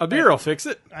 A beer will fix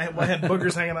it. I had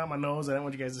boogers hanging out my nose. I didn't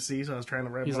want you guys to see, so I was trying to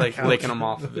wrap He's them on like the couch. licking them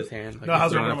off of his hand. Like No, I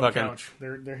was he's doing rubbing a them on the couch.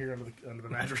 They're here under the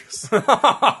mattress.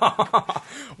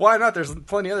 Why not? There's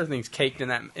plenty of other things caked in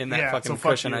that Yeah, fucking so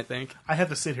fuck cushion, you. I think. I have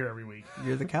to sit here every week.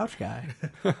 You're the couch guy.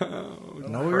 Oh,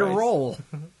 Know your role.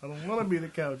 I don't want to be the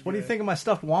couch. What do you guy. think of my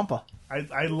stuffed wampa?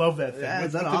 I love that thing. Yeah,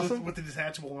 is that with awesome? With the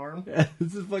detachable arm.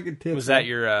 This is fucking tip. Was that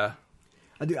your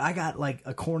Dude, I got like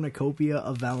a cornucopia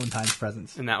of Valentine's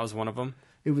presents. And that was one of them.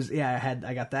 It was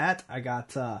I got that. I got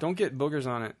Don't get boogers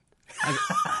on it.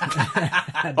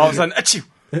 All of a sudden,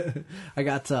 achoo! I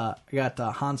got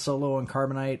Han Solo and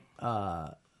Carbonite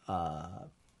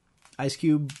Ice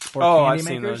Cube or Oh, candy I've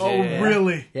seen makers. those. Oh, Yeah.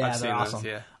 really? Yeah, I've they're seen those, awesome.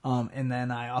 yeah. And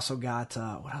then I also got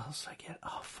what else did I get?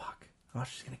 Oh fuck! Oh,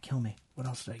 she's gonna kill me. What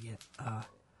else did I get? I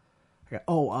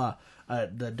got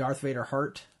the Darth Vader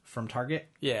heart from Target.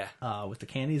 Yeah. With the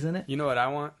candies in it. You know what I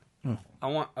want? I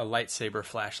want a lightsaber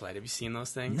flashlight. Have you seen those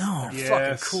things? No. They're Yes.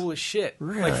 fucking cool as shit.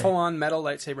 Really? Like full on metal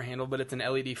lightsaber handle, but it's an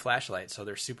LED flashlight, so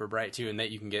they're super bright too, and that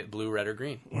you can get blue, red, or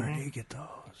green. Where do you get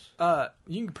those?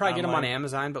 You can probably get them on Online.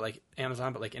 Amazon, but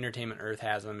like Entertainment Earth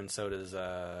has them, and so does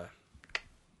I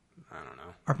don't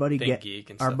know. Our buddy Think Geek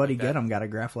and our stuff buddy like that. Get 'em got a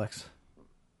Graflex.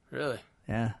 Really?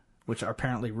 Yeah, which are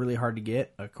apparently really hard to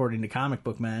get according to Comic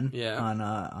Book Men. Yeah.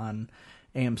 On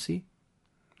AMC.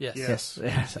 Yes.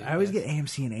 Yes. I always get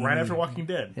AMC and AMC. Right after Walking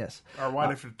Dead. Yes. Or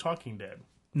right after Talking Dead.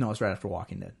 No, it's right after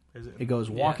Walking Dead. Is it? It goes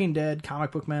Walking Dead,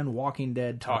 Comic Book Men, Walking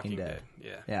Dead, Talking, Talking Dead. Dead.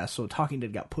 Yeah. Yeah, so Talking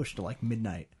Dead got pushed to like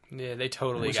midnight. Yeah, they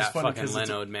totally Which is got funny fucking 'cause it's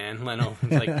Leno'd, man. Leno was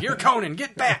like, "You're Conan,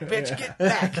 get back, bitch, get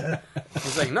back."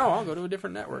 He's like, "No, I'll go to a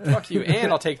different network. Fuck you,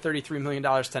 and I'll take $33 million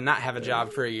to not have a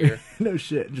job for a year." No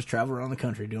shit. Just travel around the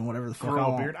country doing whatever the fuck I Grow a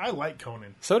want. beard. I like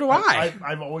Conan. So do I.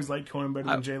 I've always liked Conan better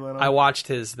than Jay Leno. I watched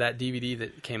that DVD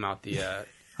that came out.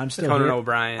 I'm still Conan here.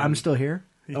 O'Brien. I'm still here.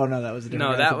 Oh no, that was a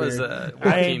different No, guy that with was a beard. I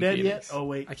Joaquin ain't dead Phoenix. yet. Oh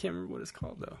wait. I can't remember what it's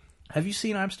called though. Have you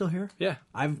seen I'm Still Here? Yeah,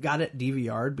 I've got it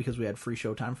DVR'd because we had free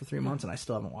Showtime for 3 months, and I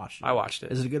still haven't watched it. I watched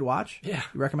it. Is it a good watch? Yeah.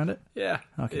 You recommend it? Yeah,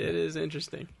 Okay. it is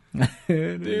interesting,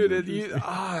 dude.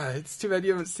 It's too bad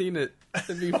you haven't seen it.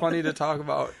 It'd be funny to talk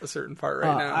about a certain part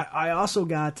right now. I also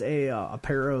got a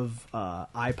pair of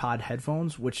iPod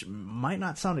headphones, which might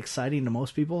not sound exciting to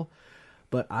most people,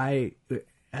 but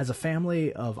as a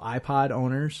family of iPod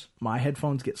owners, my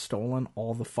headphones get stolen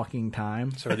all the fucking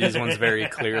time. So are these ones very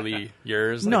clearly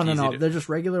yours? No, Like, easy to- they're just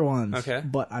regular ones. Okay.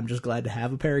 But I'm just glad to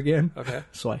have a pair again. Okay.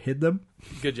 So I hid them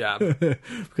Good job.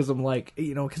 because I'm like,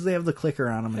 because they have the clicker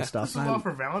on them and stuff. This is And all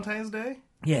for Valentine's Day?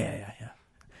 yeah.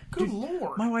 Good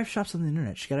lord. My wife shops on the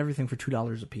internet. She got everything for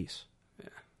 $2 a piece.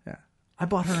 Yeah. I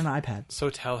bought her an iPad. So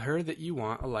tell her that you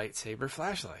want a lightsaber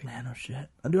flashlight. Man, oh shit.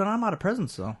 Dude, I'm out of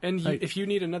presents though. And Like, if you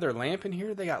need another lamp in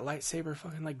here, they got lightsaber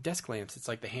fucking like desk lamps. It's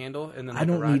like the handle, and then I like,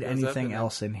 a don't rod need goes up anything and then-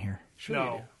 else in here. Sure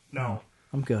you do. No.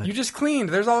 I'm good. You just cleaned.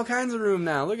 There's all kinds of room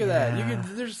now. Look at that. Yeah.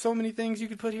 There's so many things you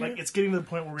could put here. Like, it's getting to the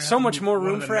point where we're gonna So have to much move more one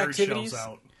room of the for nerd activities. shelves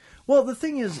out. Well, the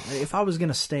thing is, if I was going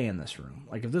to stay in this room,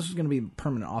 like if this was going to be a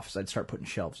permanent office, I'd start putting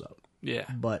shelves up. yeah.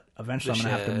 But eventually, The I'm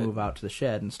going to have to shed. move out to the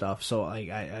shed and stuff. So like,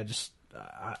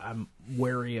 I'm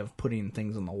wary of putting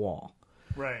things on the wall.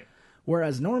 Right.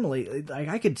 Whereas normally, like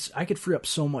I could free up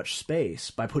so much space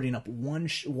by putting up one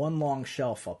long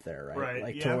shelf up there, right? Right,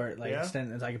 Like yeah, to where like yeah.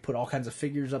 extend, I could put all kinds of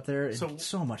figures up there. So-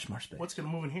 So much more space. What's gonna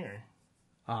move in here?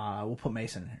 We'll put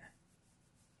Mason in here.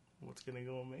 What's gonna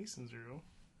go in Mason's room?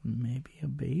 Maybe a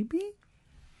baby.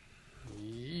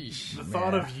 Yeesh. The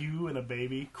thought of you and a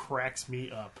baby cracks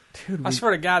me up. Dude, I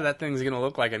swear to God, that thing's gonna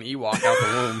look like an Ewok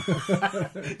out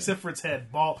the womb. Except for its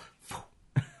head. Ball.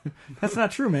 that's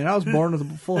not true, man. I was born with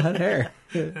a full head of hair.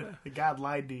 God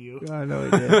lied to you. I know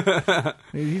he did.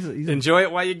 he's a Enjoy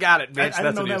it while you got it, bitch. I That's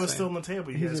didn't know what that he was saying. still on the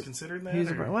table. You He's guys a- considered that?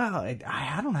 He's or- well,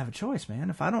 I don't have a choice, man.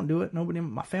 If I don't do it, nobody.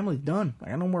 My family's done. I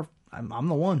got no more. I'm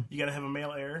the one. You gotta have a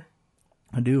male heir.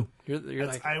 I do. You're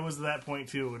like, I was at that point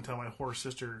too until my poor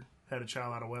sister had a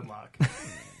child out of wedlock.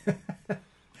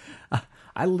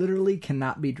 I literally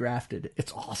cannot be drafted.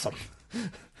 It's awesome.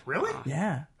 Really?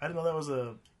 Yeah, I didn't know that was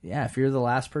a. yeah. If you're the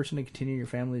last person to continue your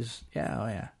family's,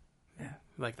 yeah.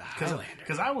 like the Highlander.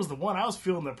 Because I was the one. I was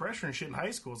feeling the pressure and shit in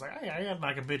high school. It's like, I gotta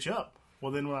knock a bitch up.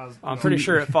 Well, then when I was. I'm pretty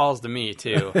sure it falls to me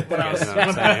too. You guys know what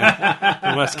I'm saying?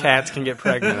 Unless cats can get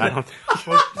pregnant, I don't.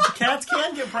 Well, cats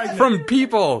can get pregnant. From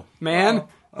people, man.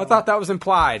 I thought that was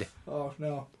implied. Oh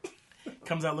no.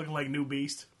 Comes out looking like New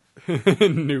Beast.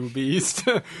 New beast.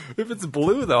 If it's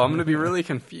blue though, I'm gonna be really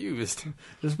confused.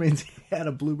 Just means he had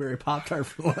a blueberry pop tart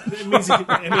for lunch.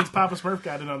 It means Papa Smurf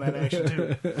got in on that action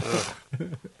too.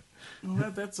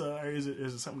 Well, that's is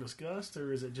it something discussed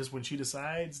or is it just when she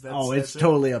decides? That's, It's that's it?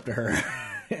 totally up to her.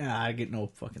 Yeah, I get no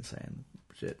fucking saying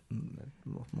shit.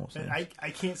 Most things. I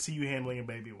can't see you handling a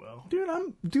baby well.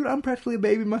 Dude, I'm practically a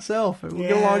baby myself. We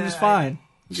get Yeah, along just fine.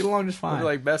 We get along just fine. We're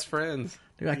like best friends.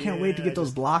 Dude, I can't wait to Yeah, get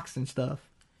those blocks and stuff.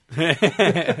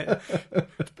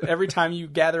 Every time you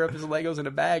gather up his Legos in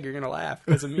a bag, you're gonna laugh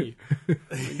because of me.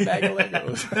 Bag of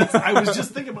Legos. I was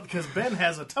just thinking about because Ben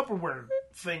has a Tupperware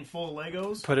thing full of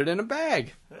Legos. Put it in a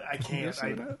bag. I can't. That's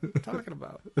what I'm talking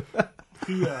about.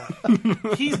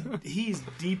 He's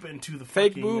deep into the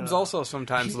Fake fucking, boobs also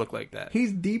sometimes look like that.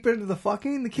 He's deep into the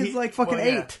fucking. The kid's like fucking well,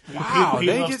 yeah. 8. Wow, He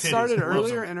they loves get titties. started He loves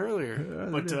earlier them. and earlier.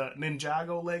 But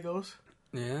Ninjago Legos,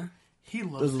 Yeah. he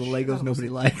loves Those are the shit out Legos of nobody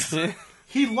them. likes.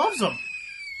 He loves them.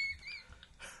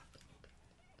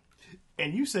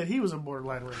 And you said he was a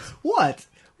borderline racist. What?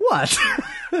 What?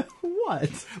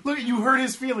 What? Look, you hurt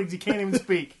his feelings. He can't even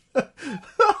speak.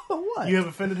 What? You have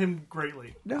offended him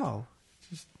greatly. No.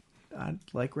 Just I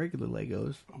like regular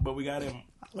Legos. But we got him.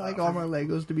 I like all my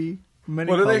Legos to be many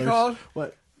What are they colors. called?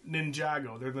 What?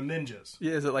 Ninjago. They're the ninjas.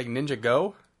 Yeah, is it like Ninja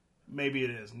Go? Maybe it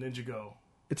is. Ninja Go.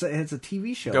 It's a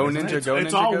TV show. Go isn't Ninja it? Go.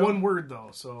 It's Ninja all Go? one word, though.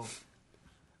 So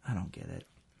I don't get it.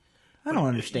 I don't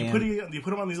understand. You put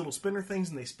them on these little spinner things,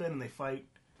 and they spin and they fight.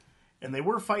 And they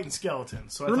were fighting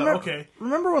skeletons. So I remember, thought, okay,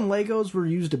 remember when Legos were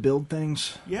used to build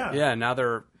things? yeah. Yeah, now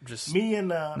they're just... Me and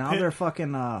Now they're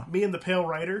fucking. me and the Pale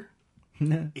Rider.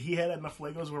 He had enough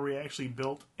Legos where we actually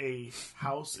built a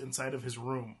house inside of his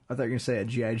room. I thought you were going to say a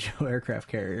G.I. Joe aircraft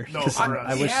carrier. No, 'Cause for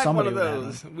us. I We wish had somebody one of would have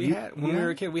those. one. We had when we were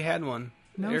a kid. We had one.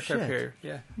 No Aircraft shit. carrier.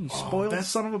 Yeah. You spoiled that's-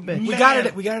 son of a bitch. We got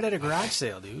it at a garage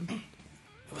sale, dude.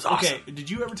 It was awesome. Okay, did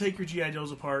you ever take your G.I.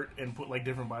 Joes apart and put like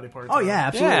different body parts? Oh on? yeah,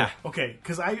 absolutely. Yeah. Okay,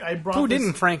 because I brought Who this,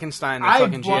 didn't Frankenstein the I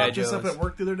fucking brought G.I. this up Joes? at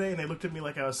work the other day, and they looked at me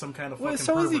like I was some kind of Well, fucking it's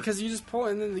so easy pervert. because you just pull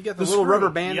and then you get the The little screw. rubber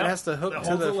band Yep. that has to hook That to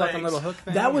holds the the fucking legs. little hook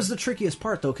thing. That was the trickiest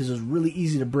part though, because it was really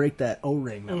easy to break that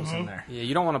O-ring that was in there. Yeah,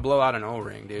 you don't want to blow out an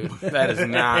O-ring, dude. That is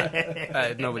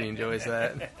not... nobody enjoys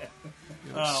that.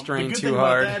 Strain the good too thing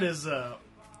hard. about that is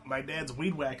my dad's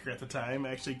weed whacker at the time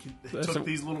actually took some-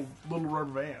 these little rubber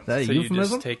bands. That a So you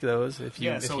euphemism? just take those. If you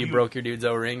Yeah, so if you he- broke your dude's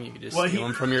O-ring, you could just Well, steal he-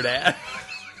 them from your dad.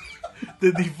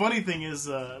 The funny thing is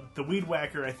the weed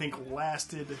whacker I think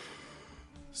lasted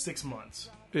 6 months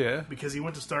Yeah. because he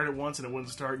went to start it once and it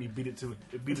wouldn't start and he beat it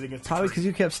against Probably the because tree.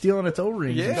 you kept stealing its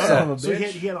O-rings. you Yeah. son of a So bitch.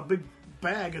 he had a big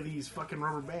bag of these fucking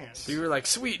rubber bands. You were like,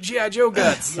 sweet G.I. Joe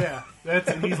guts. Yeah,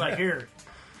 and he's like, here,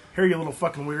 you little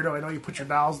fucking weirdo. I know you put your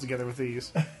dolls together with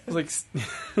these. Like,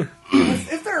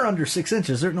 If they're under 6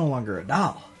 inches, they're no longer a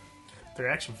doll. They're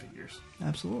action figures.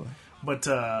 Absolutely. But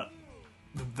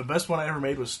the best one I ever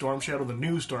made was Storm Shadow, the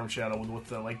new Storm Shadow with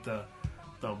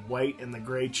the white and the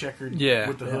gray checkered Yeah.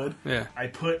 with the hood. Yeah. I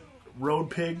put Road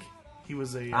Pig. He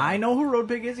was a I know who Road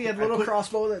Pig is. He had a little put-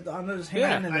 crossbow that on his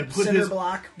hand Yeah, and I a put cinder his-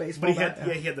 block but baseball he had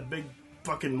bat. he had the big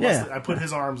fucking Yeah. muscle. I put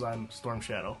his arms on Storm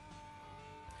Shadow.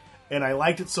 And I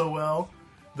liked it so well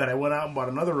that I went out and bought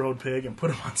another Road Pig and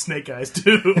put him on Snake Eyes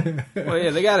too. well, yeah,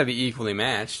 they got to be equally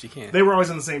matched. You can't. They were always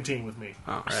on the same team with me.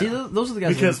 Oh, right. See, those are the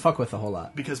guys Because- that fuck with a whole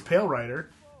lot. Because Pale Rider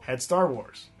had Star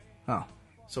Wars. Oh.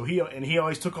 So he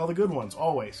always took all the good ones,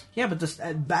 always. Yeah, but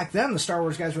back then the Star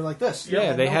Wars guys were like this.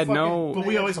 Yeah, they had no. But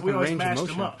we always fucking range of matched them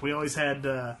motion. up. We always had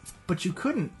But you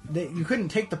couldn't. You couldn't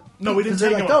take the. no, we didn't because they're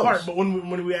take like them those. apart. But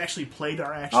when we actually played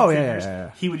our action Oh, yeah, figures, yeah,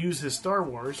 yeah. he would use his Star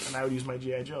Wars and I would use my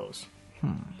GI Joes.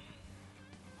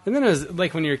 And then it was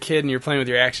like when you're a kid and you're playing with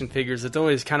your action figures, it's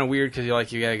always kind of weird because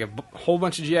you got like a whole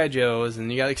bunch of G.I. Joes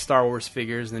and you got like Star Wars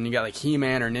figures and then you got like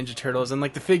He-Man or Ninja Turtles and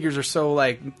like the figures are so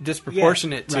like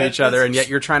disproportionate to right. each other That's- and yet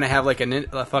you're trying to have like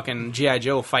a fucking G.I.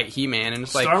 Joe fight He-Man and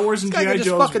it's like Star Wars and this guy G.I. could just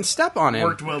Joes fucking step on him.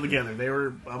 Worked well together. They were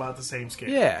about the same scale.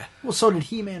 Yeah. Well, so did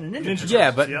He-Man and Ninja. Ninja Turtles.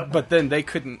 Yeah, Turtles, but yep. then they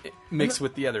couldn't mix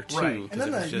with the other two. Right. 'cause And then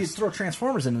it was you just- throw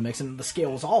Transformers into the mix, and the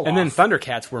scale was all and then off.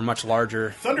 Thundercats were much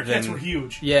larger. Thundercats than- were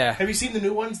huge. Yeah. Have you seen the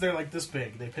new ones? They're like this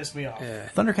big. They piss me off. Yeah.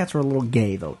 Thundercats were a little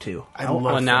gay though too. I love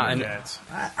Well, now- and- Thundercats.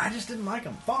 I just didn't like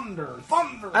them. Thunder.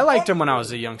 I liked them when I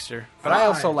was a youngster, but I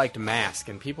also Fine. liked Mask,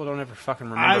 and people don't ever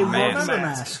fucking I remember love Mask. the Remember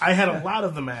mask. Mask. I had a lot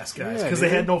of the mask guys Yeah, because they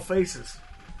dude. had no faces.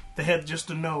 They had just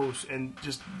a nose and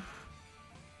just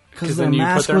Because then their you put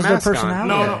mask their was their mask on.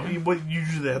 personality. no.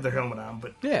 Usually they had their helmet on,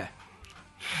 but Yeah,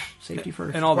 Safety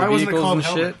first. and all the Why wasn't it vehicles called and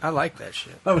Helmet? shit. I like that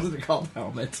shit. Why wasn't it called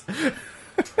helmets?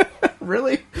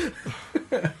 Really?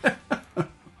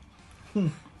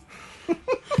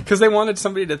 Because they wanted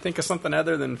somebody to think of something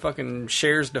other than fucking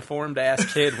Cher's deformed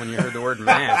ass kid when you heard the word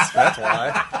mask. That's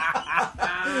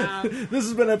why. This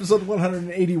has been episode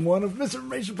 181 of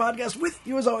Misinformation Podcast. With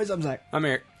you as always, I'm Zach. I'm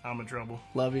Eric. I'm in trouble.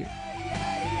 Love you.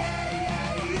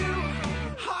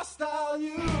 Hostile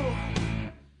you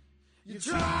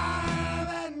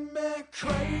driving me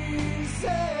crazy.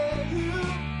 You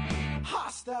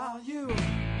hostile you.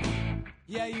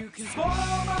 Yeah, you can spoil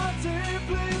my day,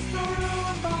 please don't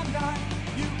ruin my night.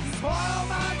 You can spoil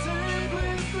my day,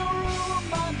 please don't ruin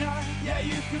my night. Yeah,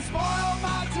 you can spoil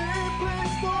my day,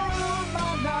 please don't ruin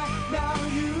my night. Now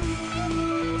you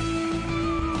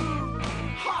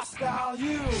hostile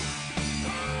you.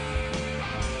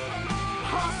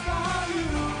 Hostile you,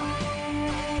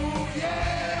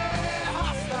 yeah,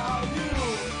 hostile you.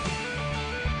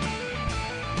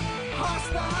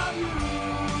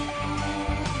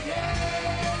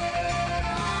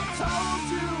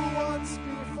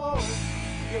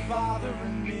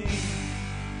 bothering me.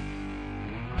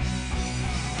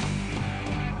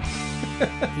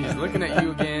 He's looking at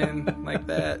you again like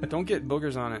that. Don't get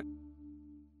boogers on it.